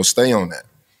 So, stay on that.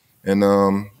 And,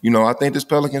 I think this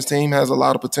Pelicans team has a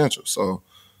lot of potential. So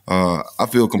I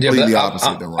feel completely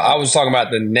opposite than Rob. I was talking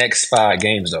about the next 5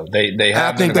 games, though. They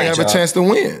have. I think they have a chance to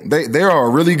win. They are a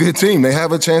really good team. They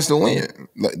have a chance to win.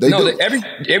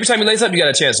 Every time you lace up, you got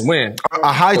a chance to win.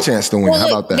 A high chance to win. Well,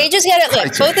 how about that? They just got it.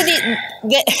 Look, both of these.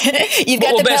 You've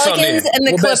got the Pelicans and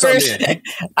the Clippers.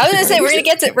 I was going to say we're going to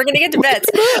get to bets.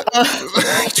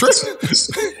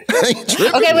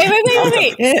 Okay, wait.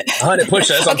 100 push-ups.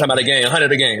 That's what I'm talking about a game.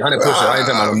 100 a game. 100 push-ups. I ain't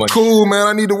talking about no money. Cool, man.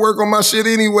 I need to work on my shit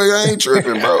anyway. I ain't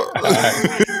tripping, bro.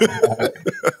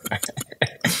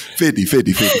 50.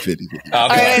 All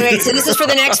right, wait. So this is for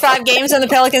the next 5 games on the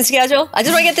Pelicans schedule? I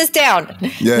just want to get this down.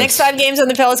 Yes. Next 5 games on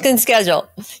the Pelicans schedule.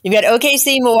 You've got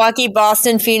OKC, Milwaukee,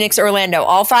 Boston, Phoenix, Orlando.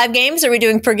 All 5 games? Are we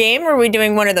doing per game, or are we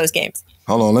doing one of those games?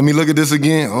 Hold on. Let me look at this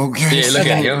again. Okay. Yeah, look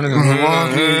at it.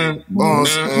 Milwaukee,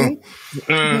 Boston.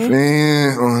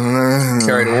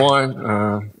 Carry the one.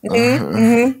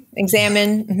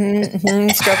 Examine.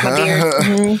 Stroke my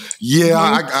beard.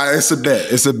 Yeah, it's a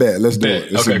bet. Let's do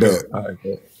it. It's a bet. All right,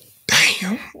 good.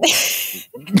 Damn.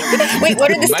 Wait,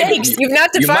 what are the stakes? You've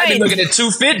not defined. You might be looking at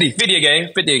 250. 50 a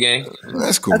game.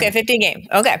 That's cool. Okay, 50 a game.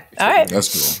 Okay. All right.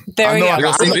 That's cool. There we go. I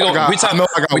know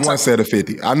I got one set of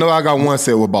 50. I know I got one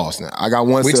set with Boston. I got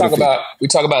one set of 50. We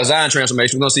talk about Zion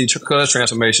transformation. We're going to see Cuz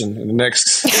transformation in the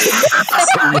next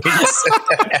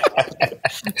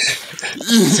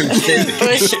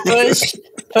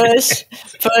Push.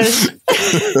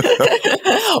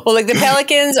 Well, look, the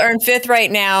Pelicans are in 5th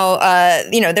right now.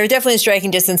 They're definitely in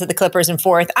striking distance of the Clippers in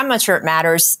 4th. I'm not sure it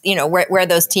matters, where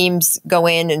those teams go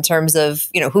in terms of,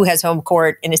 who has home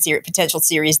court in a potential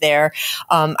series there.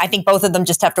 I think both of them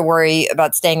just have to worry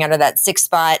about staying out of that 6th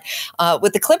spot.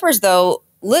 With the Clippers, though,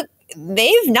 look,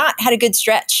 they've not had a good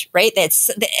stretch, right?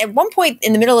 At one point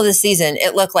in the middle of the season,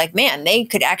 it looked like, man, they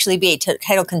could actually be a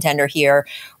title contender here.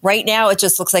 Right now, it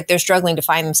just looks like they're struggling to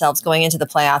find themselves going into the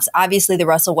playoffs. Obviously, the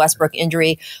Russell Westbrook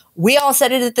injury We all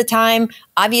said it at the time.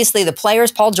 Obviously, the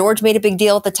players, Paul George made a big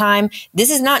deal at the time. This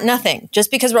is not nothing.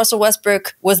 Just because Russell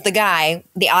Westbrook was the guy,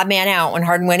 the odd man out when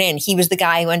Harden went in, he was the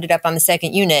guy who ended up on the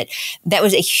second unit. That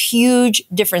was a huge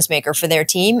difference maker for their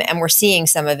team, and we're seeing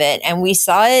some of it. And we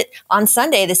saw it on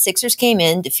Sunday. The Sixers came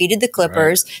in, defeated the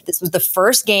Clippers. Right. This was the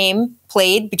first game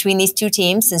played between these two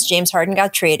teams since James Harden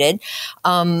got traded.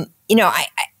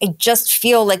 I just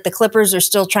feel like the Clippers are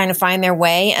still trying to find their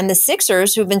way, and the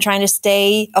Sixers, who've been trying to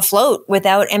stay afloat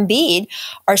without Embiid,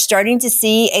 are starting to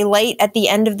see a light at the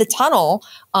end of the tunnel.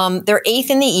 They're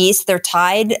 8th in the East. They're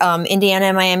tied Indiana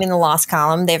and Miami in the loss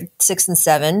column. They're 6 and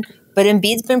 7. But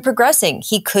Embiid's been progressing.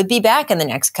 He could be back in the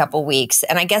next couple weeks.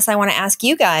 And I guess I want to ask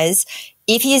you guys,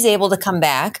 if he is able to come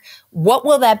back, what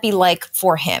will that be like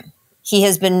for him? He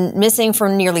has been missing for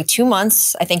nearly 2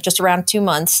 months, I think just around 2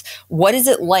 months. What is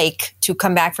it like to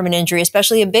come back from an injury,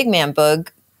 especially a big man, Boog?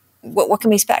 What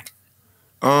can we expect?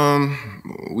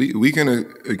 We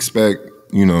can expect,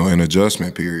 an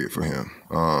adjustment period for him.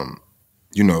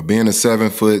 Being a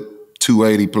 7 foot,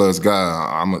 280 plus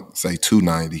guy, I'm going to say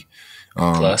 290.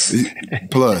 Plus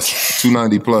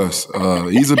 290 plus.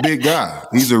 He's a big guy.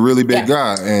 He's a really big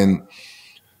guy. And,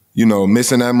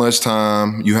 missing that much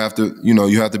time, you have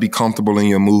to be comfortable in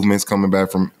your movements coming back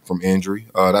from injury.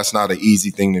 That's not an easy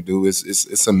thing to do.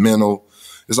 It's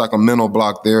like a mental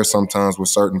block there sometimes with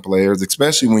certain players,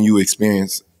 especially when you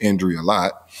experience injury a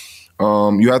lot.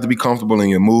 You have to be comfortable in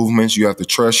your movements. You have to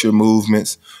trust your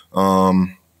movements.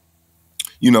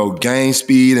 Game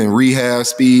speed and rehab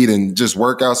speed and just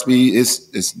workout speed,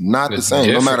 it's not the same.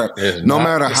 Different. No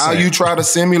matter how you try to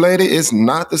simulate it, it's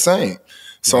not the same.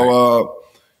 So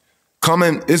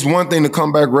it's one thing to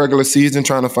come back regular season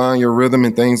trying to find your rhythm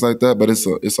and things like that, but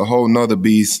it's a whole nother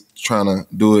beast trying to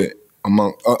do it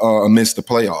amidst the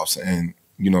playoffs. And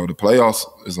the playoffs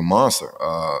is a monster.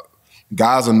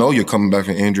 Guys will know you're coming back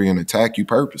from injury and attack you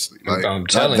purposely. Like I'm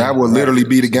telling that will literally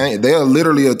be the game. They'll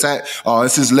literally attack. Oh,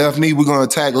 it's his left knee. We're gonna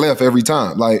attack left every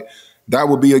time. Like that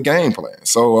would be a game plan.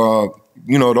 So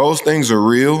those things are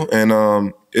real,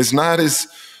 and it's not as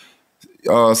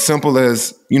simple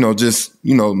as just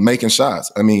making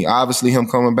shots. I mean, obviously him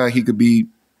coming back, he could be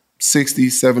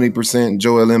 60-70%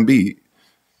 Joel Embiid,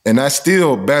 and that's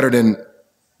still better than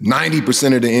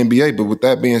 90% of the NBA. But with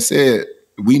that being said,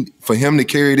 for him to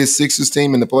carry this Sixers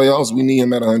team in the playoffs, we need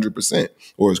him at 100%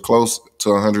 or as close to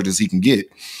 100 as he can get.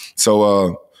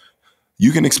 So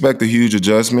you can expect a huge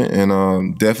adjustment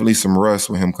and definitely some rust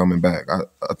with him coming back.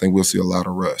 I think we'll see a lot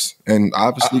of rust, and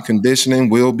obviously conditioning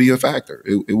will be a factor.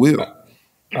 It will.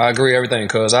 I agree everything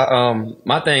because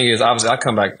my thing is obviously I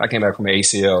came back from an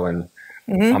ACL and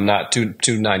I'm not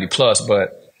 290 plus,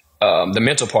 but the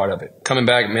mental part of it, coming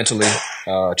back mentally,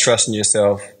 trusting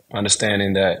yourself,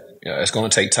 understanding that it's going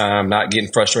to take time, not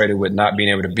getting frustrated with not being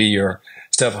able to be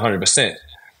yourself 100%.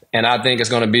 And I think it's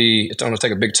going to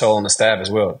take a big toll on the staff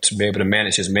as well to be able to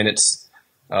manage his minutes,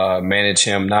 manage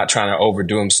him not trying to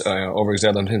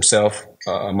overexert himself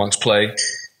amongst play.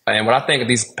 And what I think of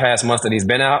these past months that he's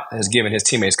been out has given his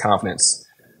teammates confidence.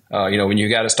 When you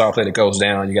got a star player that goes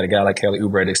down, you got a guy like Kelly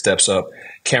Oubre that steps up.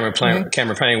 Cameron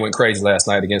Payne went crazy last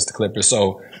night against the Clippers.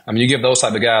 So, you give those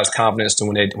type of guys confidence to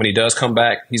when he does come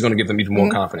back, he's going to give them even more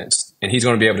confidence. And he's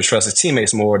going to be able to trust his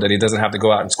teammates more that he doesn't have to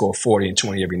go out and score 40 and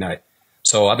 20 every night.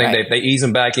 So I think they ease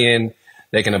him back in.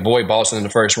 They can avoid Boston in the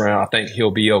first round. I think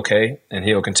he'll be okay, and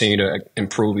he'll continue to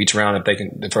improve each round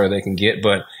the further they can get.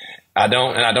 But I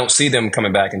don't see them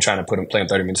coming back and trying to play him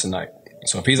 30 minutes a night.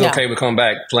 So if he's okay with coming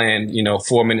back playing,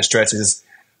 4-minute stretches,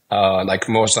 like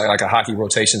a hockey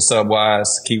rotation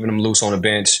sub-wise, keeping him loose on the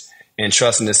bench and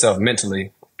trusting himself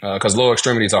mentally, because lower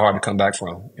extremities are hard to come back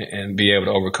from and be able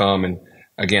to overcome. And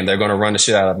again, they're going to run the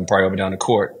shit out of him probably over down the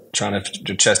court, trying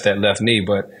to chest that left knee.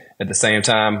 But at the same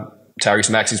time,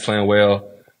 Tyrese Maxey's playing well.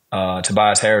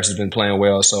 Tobias Harris has been playing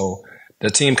well. So the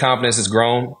team confidence has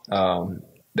grown.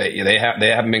 They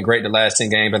haven't been great the last 10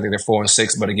 games. I think they're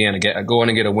 4-6. But again, going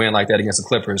and get a win like that against the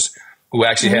Clippers, who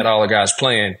actually had all the guys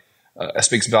playing,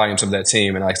 speaks volumes of that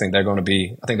team. And I think they'll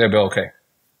be okay.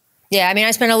 Yeah,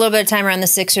 I spent a little bit of time around the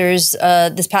Sixers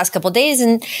this past couple of days,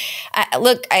 and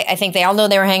I think they all know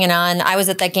they were hanging on. I was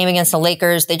at that game against the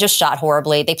Lakers. They just shot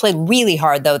horribly. They played really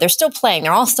hard, though. They're still playing.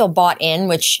 They're all still bought in,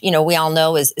 which we all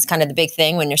know is kind of the big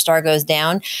thing when your star goes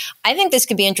down. I think this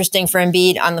could be interesting for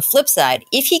Embiid on the flip side.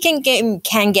 If he can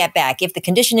get back, if the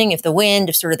conditioning, if the wind,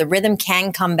 if sort of the rhythm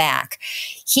can come back,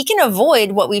 he can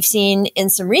avoid what we've seen in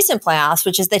some recent playoffs,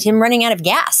 which is that him running out of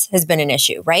gas has been an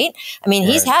issue, right?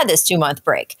 He's had this 2-month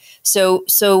break. So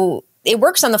it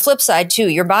works on the flip side too.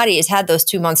 Your body has had those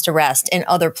 2 months to rest in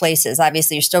other places.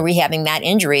 Obviously, you're still rehabbing that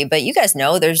injury, but you guys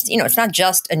know there's, it's not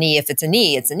just a knee. If it's a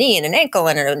knee and an ankle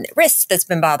and a wrist that's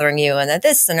been bothering you and a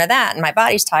this and a that, and my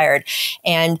body's tired.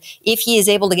 And if he is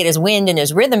able to get his wind and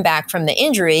his rhythm back from the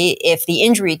injury, if the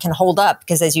injury can hold up,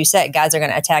 because as you said, guys are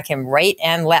going to attack him right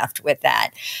and left with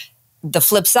that. The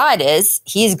flip side is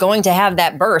he's going to have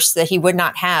that burst that he would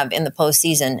not have in the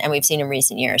postseason, and we've seen in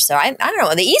recent years. So I don't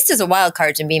know. The East is a wild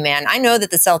card to me, man. I know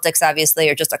that the Celtics obviously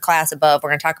are just a class above.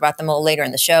 We're going to talk about them a little later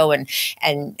in the show, and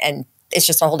it's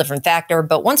just a whole different factor.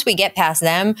 But once we get past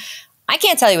them, I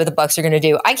can't tell you what the Bucks are going to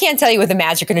do. I can't tell you what the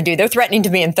Magic are going to do. They're threatening to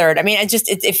be in third. I mean,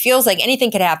 it feels like anything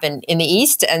could happen in the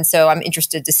East, and so I'm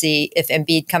interested to see if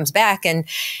Embiid comes back. And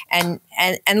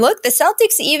look, the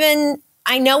Celtics even.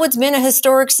 I know it's been a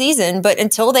historic season, but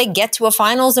until they get to a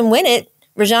finals and win it,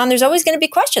 Rajon, there's always going to be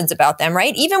questions about them,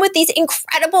 right? Even with these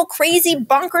incredible, crazy,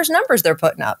 bonkers numbers they're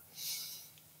putting up.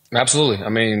 Absolutely. I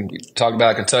mean, you talked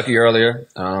about Kentucky earlier.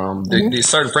 There's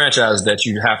certain franchises that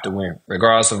you have to win,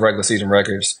 regardless of regular season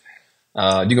records.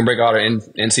 You can break all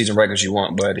the in-season records you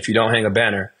want, but if you don't hang a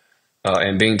banner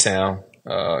in Beantown,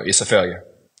 it's a failure.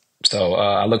 So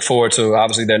I look forward to,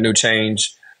 obviously, their new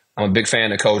change. I'm a big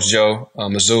fan of Coach Joe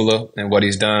Mazzulla and what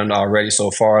he's done already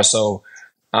so far. So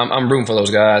I'm rooting for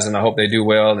those guys, and I hope they do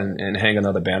well and hang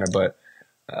another banner. But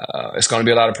it's going to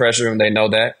be a lot of pressure, and they know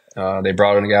that. They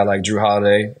brought in a guy like Drew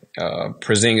Holiday.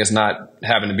 Porzingis not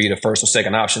having to be the first or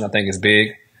second option, I think, is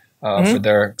big for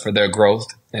their growth.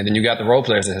 And then you got the role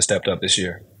players that have stepped up this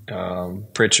year.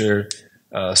 Pritchard,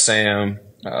 Sam.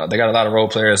 They got a lot of role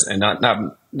players, and not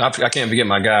I can't forget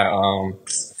my guy.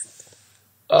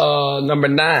 Number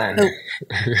 9.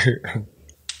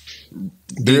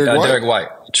 Derek White.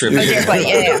 Derek White,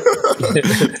 yeah.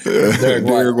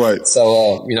 Derek White.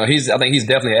 So, I think he's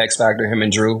definitely an X factor, him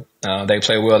and Drew. They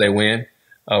play well, they win.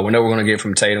 We know we're going to get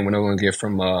from Tatum. We know we're going to get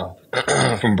from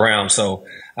from Brown. So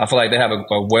I feel like they have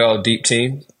a deep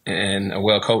team and a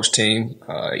well-coached team.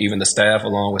 Even the staff,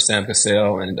 along with Sam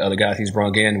Cassell and the other guys he's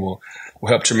brought in, will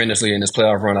help tremendously in this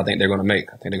playoff run I think they're going to make.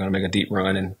 I think they're going to make a deep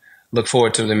run and look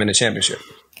forward to them in the championship.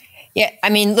 Yeah, I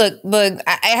mean, look,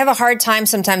 I have a hard time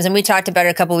sometimes, and we talked about it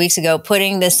a couple of weeks ago,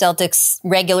 putting the Celtics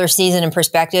regular season in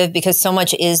perspective because so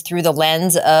much is through the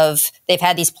lens of they've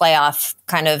had these playoff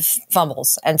kind of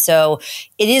fumbles. And so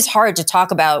it is hard to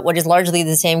talk about what is largely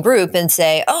the same group and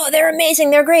say, oh, they're amazing,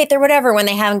 they're great, they're whatever, when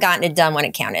they haven't gotten it done when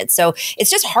it counted. So it's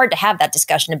just hard to have that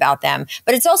discussion about them.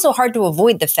 But it's also hard to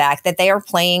avoid the fact that they are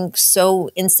playing so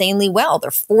insanely well.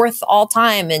 They're 4th all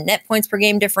time in net points per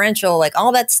game differential, like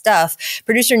all that stuff.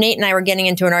 Producer Nate and I were getting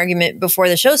into an argument before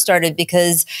the show started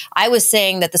because I was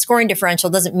saying that the scoring differential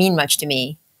doesn't mean much to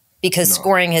me because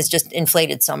scoring has just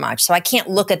inflated so much. So I can't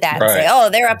look at that and say,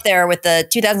 oh, they're up there with the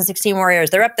 2016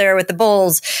 Warriors. They're up there with the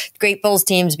Bulls, great Bulls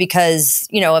teams because,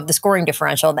 of the scoring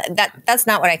differential. That's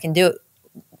not what I can do.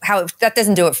 That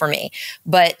doesn't do it for me.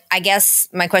 But I guess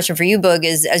my question for you, Boog,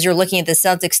 is as you're looking at the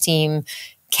Celtics team,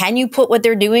 can you put what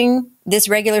they're doing this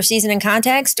regular season in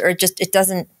context or it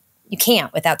doesn't, you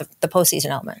can't without the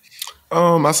postseason element?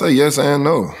 I say yes and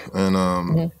no.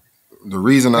 And the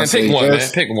reason I say one,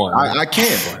 yes, pick one. I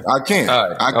can't. I can't.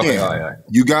 Right. I can't. Okay. All right.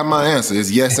 You got my answer. It's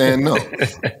yes and no.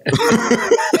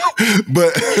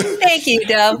 But thank you,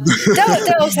 Dove.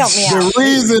 Dove, help me out. The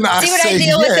reason I say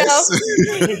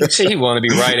yes, he want to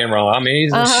be right and wrong. I mean,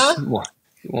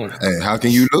 hey, how can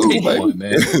you lose, baby?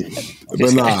 Man.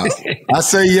 But nah, I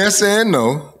say yes and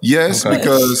no. Yes,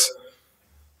 because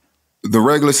the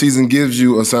regular season gives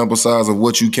you a sample size of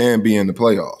what you can be in the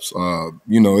playoffs.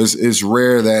 It's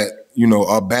rare that,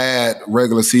 a bad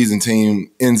regular season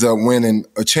team ends up winning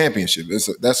a championship.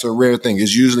 That's a rare thing.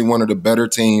 It's usually one of the better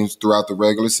teams throughout the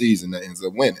regular season that ends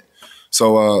up winning.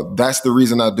 So that's the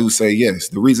reason I do say yes.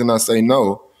 The reason I say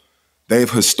no, they've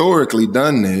historically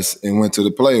done this and went to the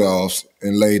playoffs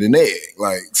and laid an egg.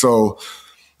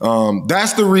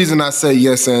 That's the reason I say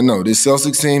yes and no. This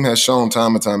Celtics team has shown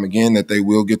time and time again that they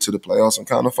will get to the playoffs and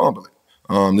kind of fumble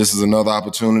it. This is another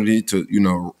opportunity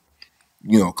to,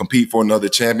 compete for another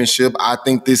championship. I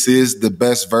think this is the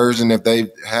best version that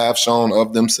they have shown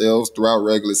of themselves throughout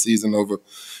regular season over,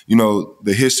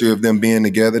 the history of them being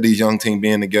together, these young team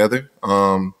being together.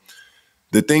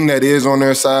 The thing that is on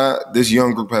their side, this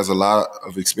young group has a lot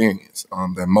of experience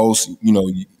that most,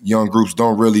 young groups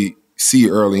don't really see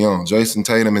early on. Jason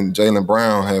Tatum and Jaylen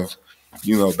Brown have,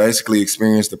 basically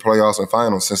experienced the playoffs and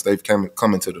finals since they've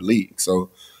come into the league. So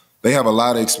they have a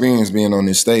lot of experience being on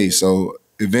this stage. So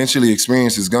eventually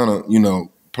experience is gonna,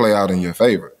 play out in your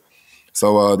favor.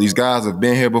 So these guys have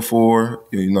been here before.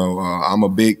 I'm a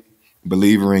big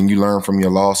believer in you learn from your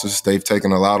losses. They've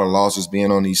taken a lot of losses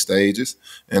being on these stages,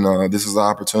 and this is an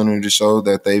opportunity to show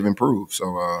that they've improved.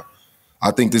 So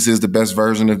I think this is the best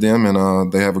version of them,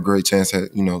 and they have a great chance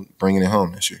at bringing it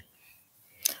home this year.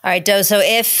 All right, Doe. So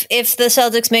if the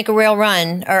Celtics make a real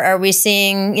run, are we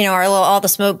seeing our little all the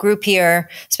smoke group here,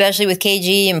 especially with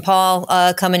KG and Paul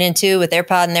coming in too with their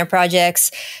pod and their projects?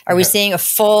 Are we seeing a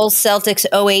full Celtics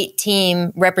 08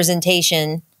 team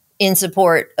representation in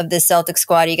support of this Celtics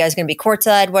squad? Are you guys going to be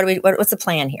courtside? What's the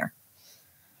plan here?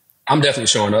 I'm definitely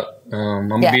showing up. I'm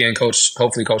going to be in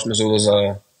hopefully Coach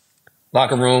Mazzulla's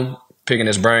locker room, picking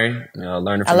his brain,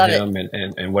 learning from him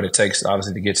and what it takes,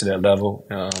 obviously, to get to that level.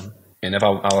 And if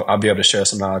I'll be able to share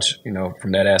some knowledge,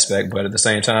 from that aspect. But at the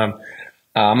same time,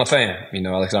 I'm a fan.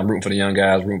 Like I'm rooting for the young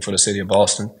guys, rooting for the city of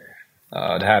Boston.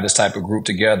 To have this type of group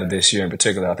together this year in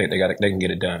particular, I think they can get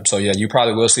it done. So yeah, you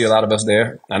probably will see a lot of us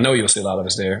there. I know you'll see a lot of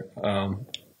us there.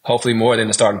 Hopefully more than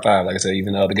the starting five. Like I said,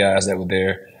 even the other guys that were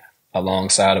there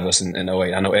alongside of us in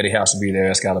 08. I know Eddie House will be there,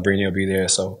 Scalabrine will be there.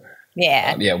 So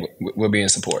we'll be in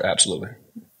support. Absolutely.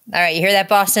 All right, you hear that,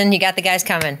 Boston? You got the guys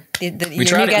coming. We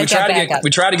tried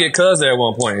to get Cuz there at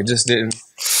one point. It just didn't.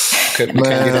 We couldn't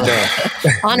get it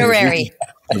done. Honorary.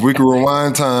 If we could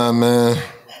rewind time, man.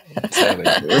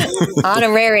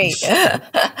 Honorary.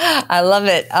 I love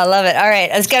it. All right,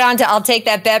 let's get on to I'll Take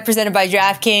That Bet presented by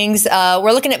DraftKings.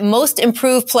 We're looking at Most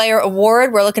Improved Player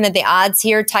Award. We're looking at the odds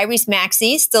here. Tyrese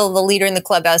Maxey, still the leader in the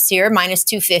clubhouse here, minus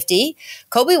 250.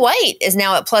 Kobe White is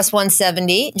now at plus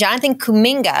 170. Jonathan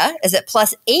Kuminga is at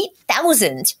plus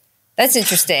 8,000. That's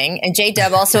interesting. And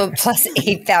J-Dub also plus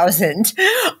 8,000. So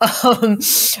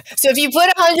if you put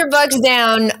 $100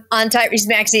 down on Tyrese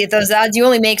Maxey at those odds, you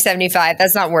only make 75.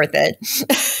 That's not worth it.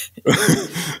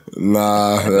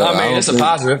 Nah. I mean, it's a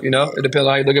positive, It depends on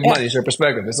how you look at money. It's your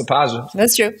perspective. It's a positive.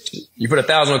 That's true. You put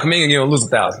 1,000 on Kuminga, you don't lose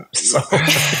 1,000. So.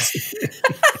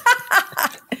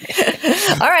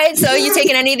 All right. So you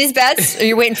taking any of these bets, or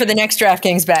you're waiting for the next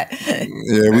DraftKings bet?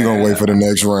 Yeah, we're going to wait for the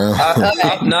next round.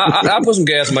 I put some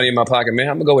gas money in my pocket, man.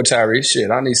 I'm going to go with Tyrese. Shit,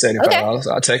 I need $75. Okay.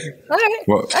 I'll take it. All right.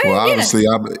 Well, obviously,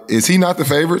 is he not the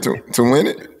favorite to win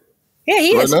it? Yeah,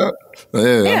 he is. Now?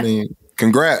 Yeah, I mean,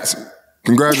 congrats.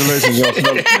 Congratulations, young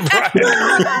fella.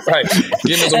 Right.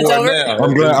 Give us a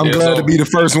award now. I'm glad to be the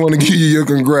first one to give you your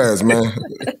congrats, man.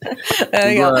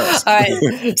 There you go. All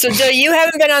right. So, Joe, you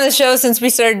haven't been on the show since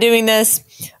we started doing this.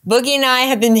 Boogie and I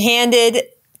have been handed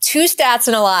 2 stats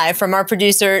and a lie from our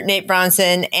producer, Nate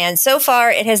Bronson. And so far,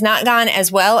 it has not gone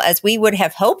as well as we would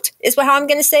have hoped, is how I'm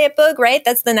going to say it, Boog, right?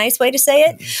 That's the nice way to say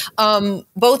it.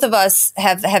 Both of us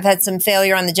have had some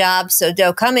failure on the job. So,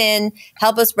 Joe, come in,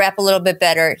 help us rap a little bit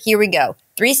better. Here we go.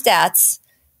 3 stats.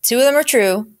 2 of them are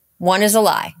true. 1 is a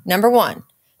lie. Number 1,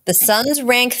 the Suns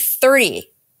rank 30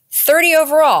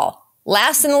 overall,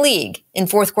 last in the league in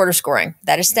fourth quarter scoring.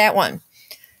 That is stat 1.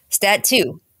 Stat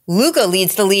 2, Luka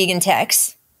leads the league in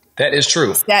techs. That is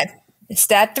true.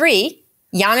 Stat 3,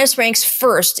 Giannis ranks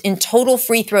first in total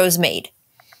free throws made.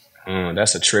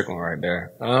 That's a trick one right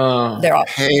there. They're all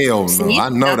hell no. I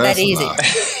know that's that easy.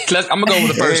 I'm gonna go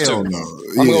with the first 2. I'm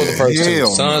gonna go with the first 2.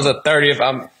 Suns are 30th.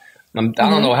 I don't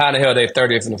know how the hell they're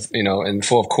 30th in the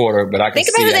fourth quarter, but I can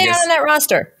think about who they have on that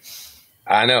roster.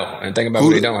 I know, and think about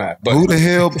who they don't have. But who the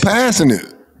hell passing it?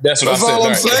 That's what all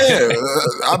I'm saying.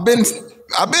 I've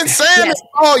been saying this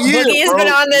all year. Boogie has been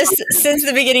on this since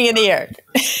the beginning of the year.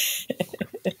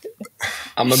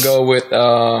 I'm gonna go with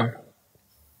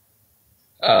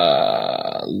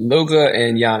Luka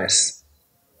and Giannis.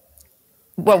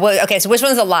 Okay, so which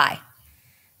one's a lie?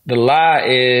 The lie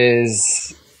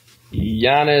is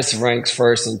Giannis ranks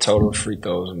first in total free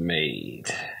throws made.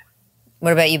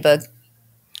 What about you, Boog?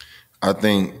 I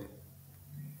think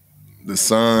the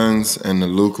Suns and the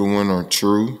Luka one are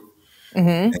true.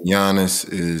 And Giannis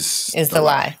is the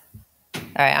lie. All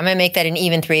right, I'm going to make that an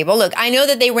even 3. Well, look, I know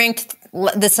that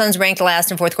the Suns ranked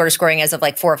last in fourth quarter scoring as of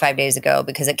like 4 or 5 days ago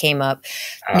because it came up.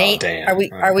 Nate, damn.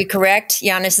 Are we correct?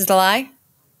 Giannis is the lie?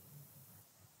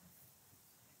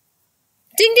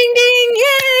 Ding, ding, ding.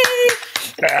 Yay!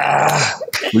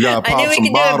 We got to pop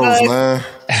some bottles, man.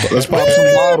 Let's pop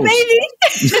some bottles. Baby.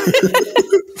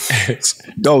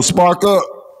 Yo, spark up.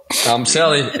 I'm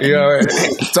telling you. You all right?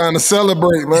 It's time to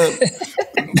celebrate, man.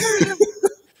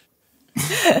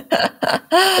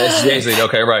 That's Jay-Z.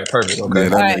 Okay, right. Perfect. Okay. Yeah,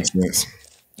 that makes sense.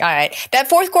 All right. That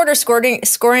fourth quarter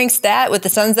scoring stat with the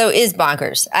Suns, though, is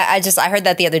bonkers. I heard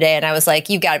that the other day, and I was like,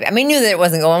 you've got to be. I mean, I knew that it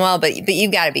wasn't going well, but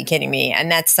you've got to be kidding me.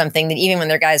 And that's something that even when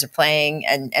their guys are playing,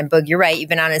 and Boog, you're right, you've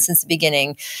been on it since the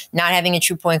beginning, not having a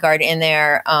true point guard in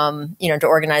there, to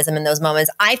organize them in those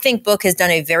moments. I think Book has done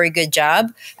a very good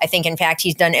job. I think, in fact,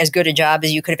 he's done as good a job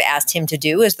as you could have asked him to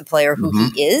do as the player who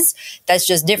he is. That's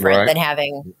just different than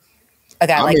having a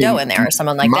guy like Doe in there or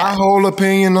someone like that. My whole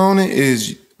opinion on it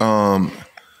is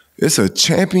it's a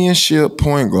championship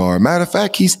point guard. Matter of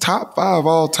fact, he's top 5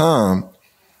 all time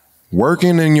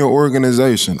working in your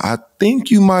organization. I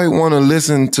think you might want to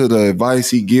listen to the advice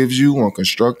he gives you on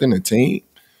constructing a team.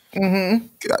 Mm-hmm.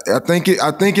 I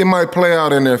think it might play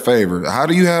out in their favor. How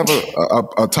do you have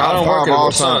a top 5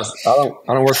 all time?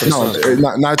 I don't work for the Suns.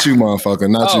 Not you, motherfucker.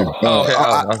 Not you.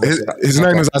 Okay. His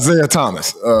name is Isaiah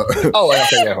Thomas. Okay,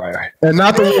 yeah, right. And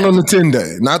not the one on the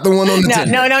 10-day. Not the one on the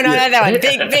 10-day. No, not that one.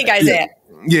 Big Isaiah.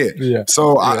 Yeah.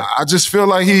 So I just feel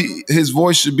like his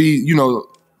voice should be,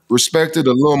 respected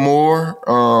a little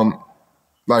more.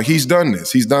 Like he's done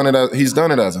this. He's done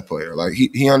it as a player. Like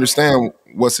he understands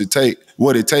what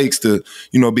it takes to,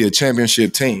 be a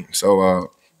championship team. So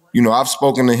I've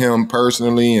spoken to him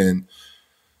personally, and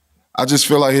I just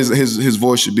feel like his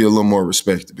voice should be a little more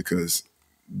respected, because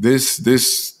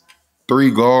this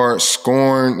 3 guard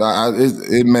scoring,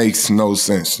 it makes no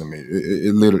sense to me.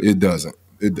 It literally doesn't.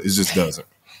 It just doesn't.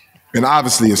 And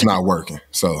obviously it's not working.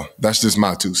 So that's just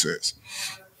my 2 cents.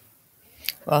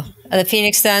 Well, the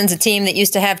Phoenix Suns, a team that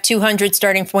used to have 200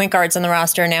 starting point guards on the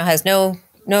roster, now has no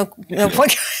point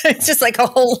guard. It's just like a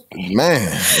whole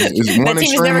man. That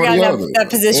team has never gotten that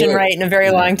position right in a very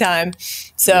long time.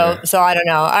 So I don't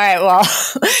know. All right, well,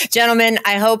 gentlemen,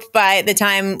 I hope by the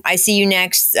time I see you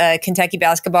next, Kentucky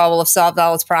basketball will have solved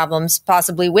all its problems,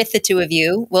 possibly with the 2 of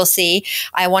you. We'll see.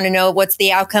 I want to know what's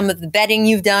the outcome of the betting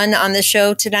you've done on the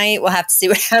show tonight. We'll have to see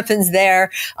what happens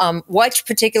there. What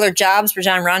particular jobs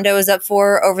Rajon Rondo is up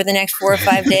for over the next 4 or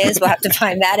 5 days. We'll have to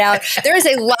find that out. There is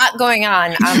a lot going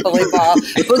on Bully Ball.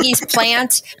 Boogie's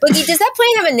plant. Boogie, does that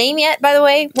plant have a name yet, by the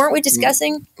way? Weren't we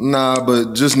discussing? Nah,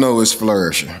 but just know it's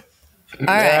flourishing. All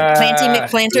right. Planty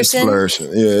McPlanterson. It's flourishing.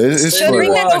 Yeah, it's flourishing.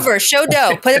 Bring that over. Show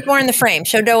Doe. Put it more in the frame.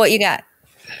 Show Doe what you got.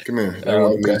 Come here. I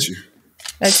want to meet you.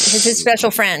 That's his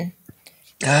special friend.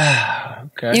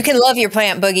 Okay. You can love your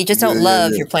plant, Boogie. Just don't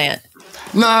love your plant.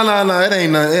 No. It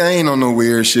ain't on no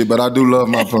weird shit, but I do love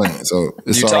my plant. So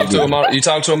it's you talk to him. You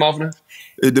talk to him often?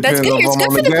 It depends on if I'm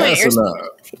on the gas or not.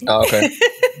 Oh, okay.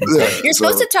 You're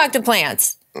supposed to talk to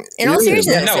plants. In all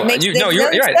seriousness, you're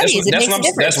right.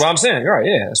 That's what I'm saying. You're right.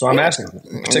 Yeah, that's what I'm asking.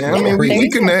 We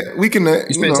connect.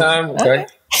 You spend time. Okay.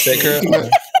 Take care.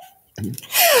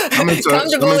 Come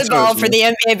to Bully Ball for the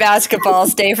NBA basketball.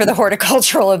 Stay for the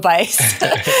horticultural advice.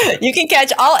 You can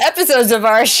catch all episodes of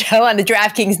our show on the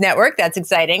DraftKings Network. That's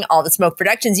exciting. All the Smoke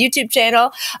Productions YouTube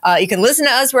channel. You can listen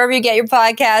to us wherever you get your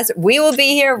podcasts. We will be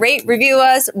here. Rate, review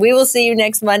us. We will see you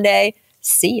next Monday.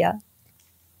 See ya.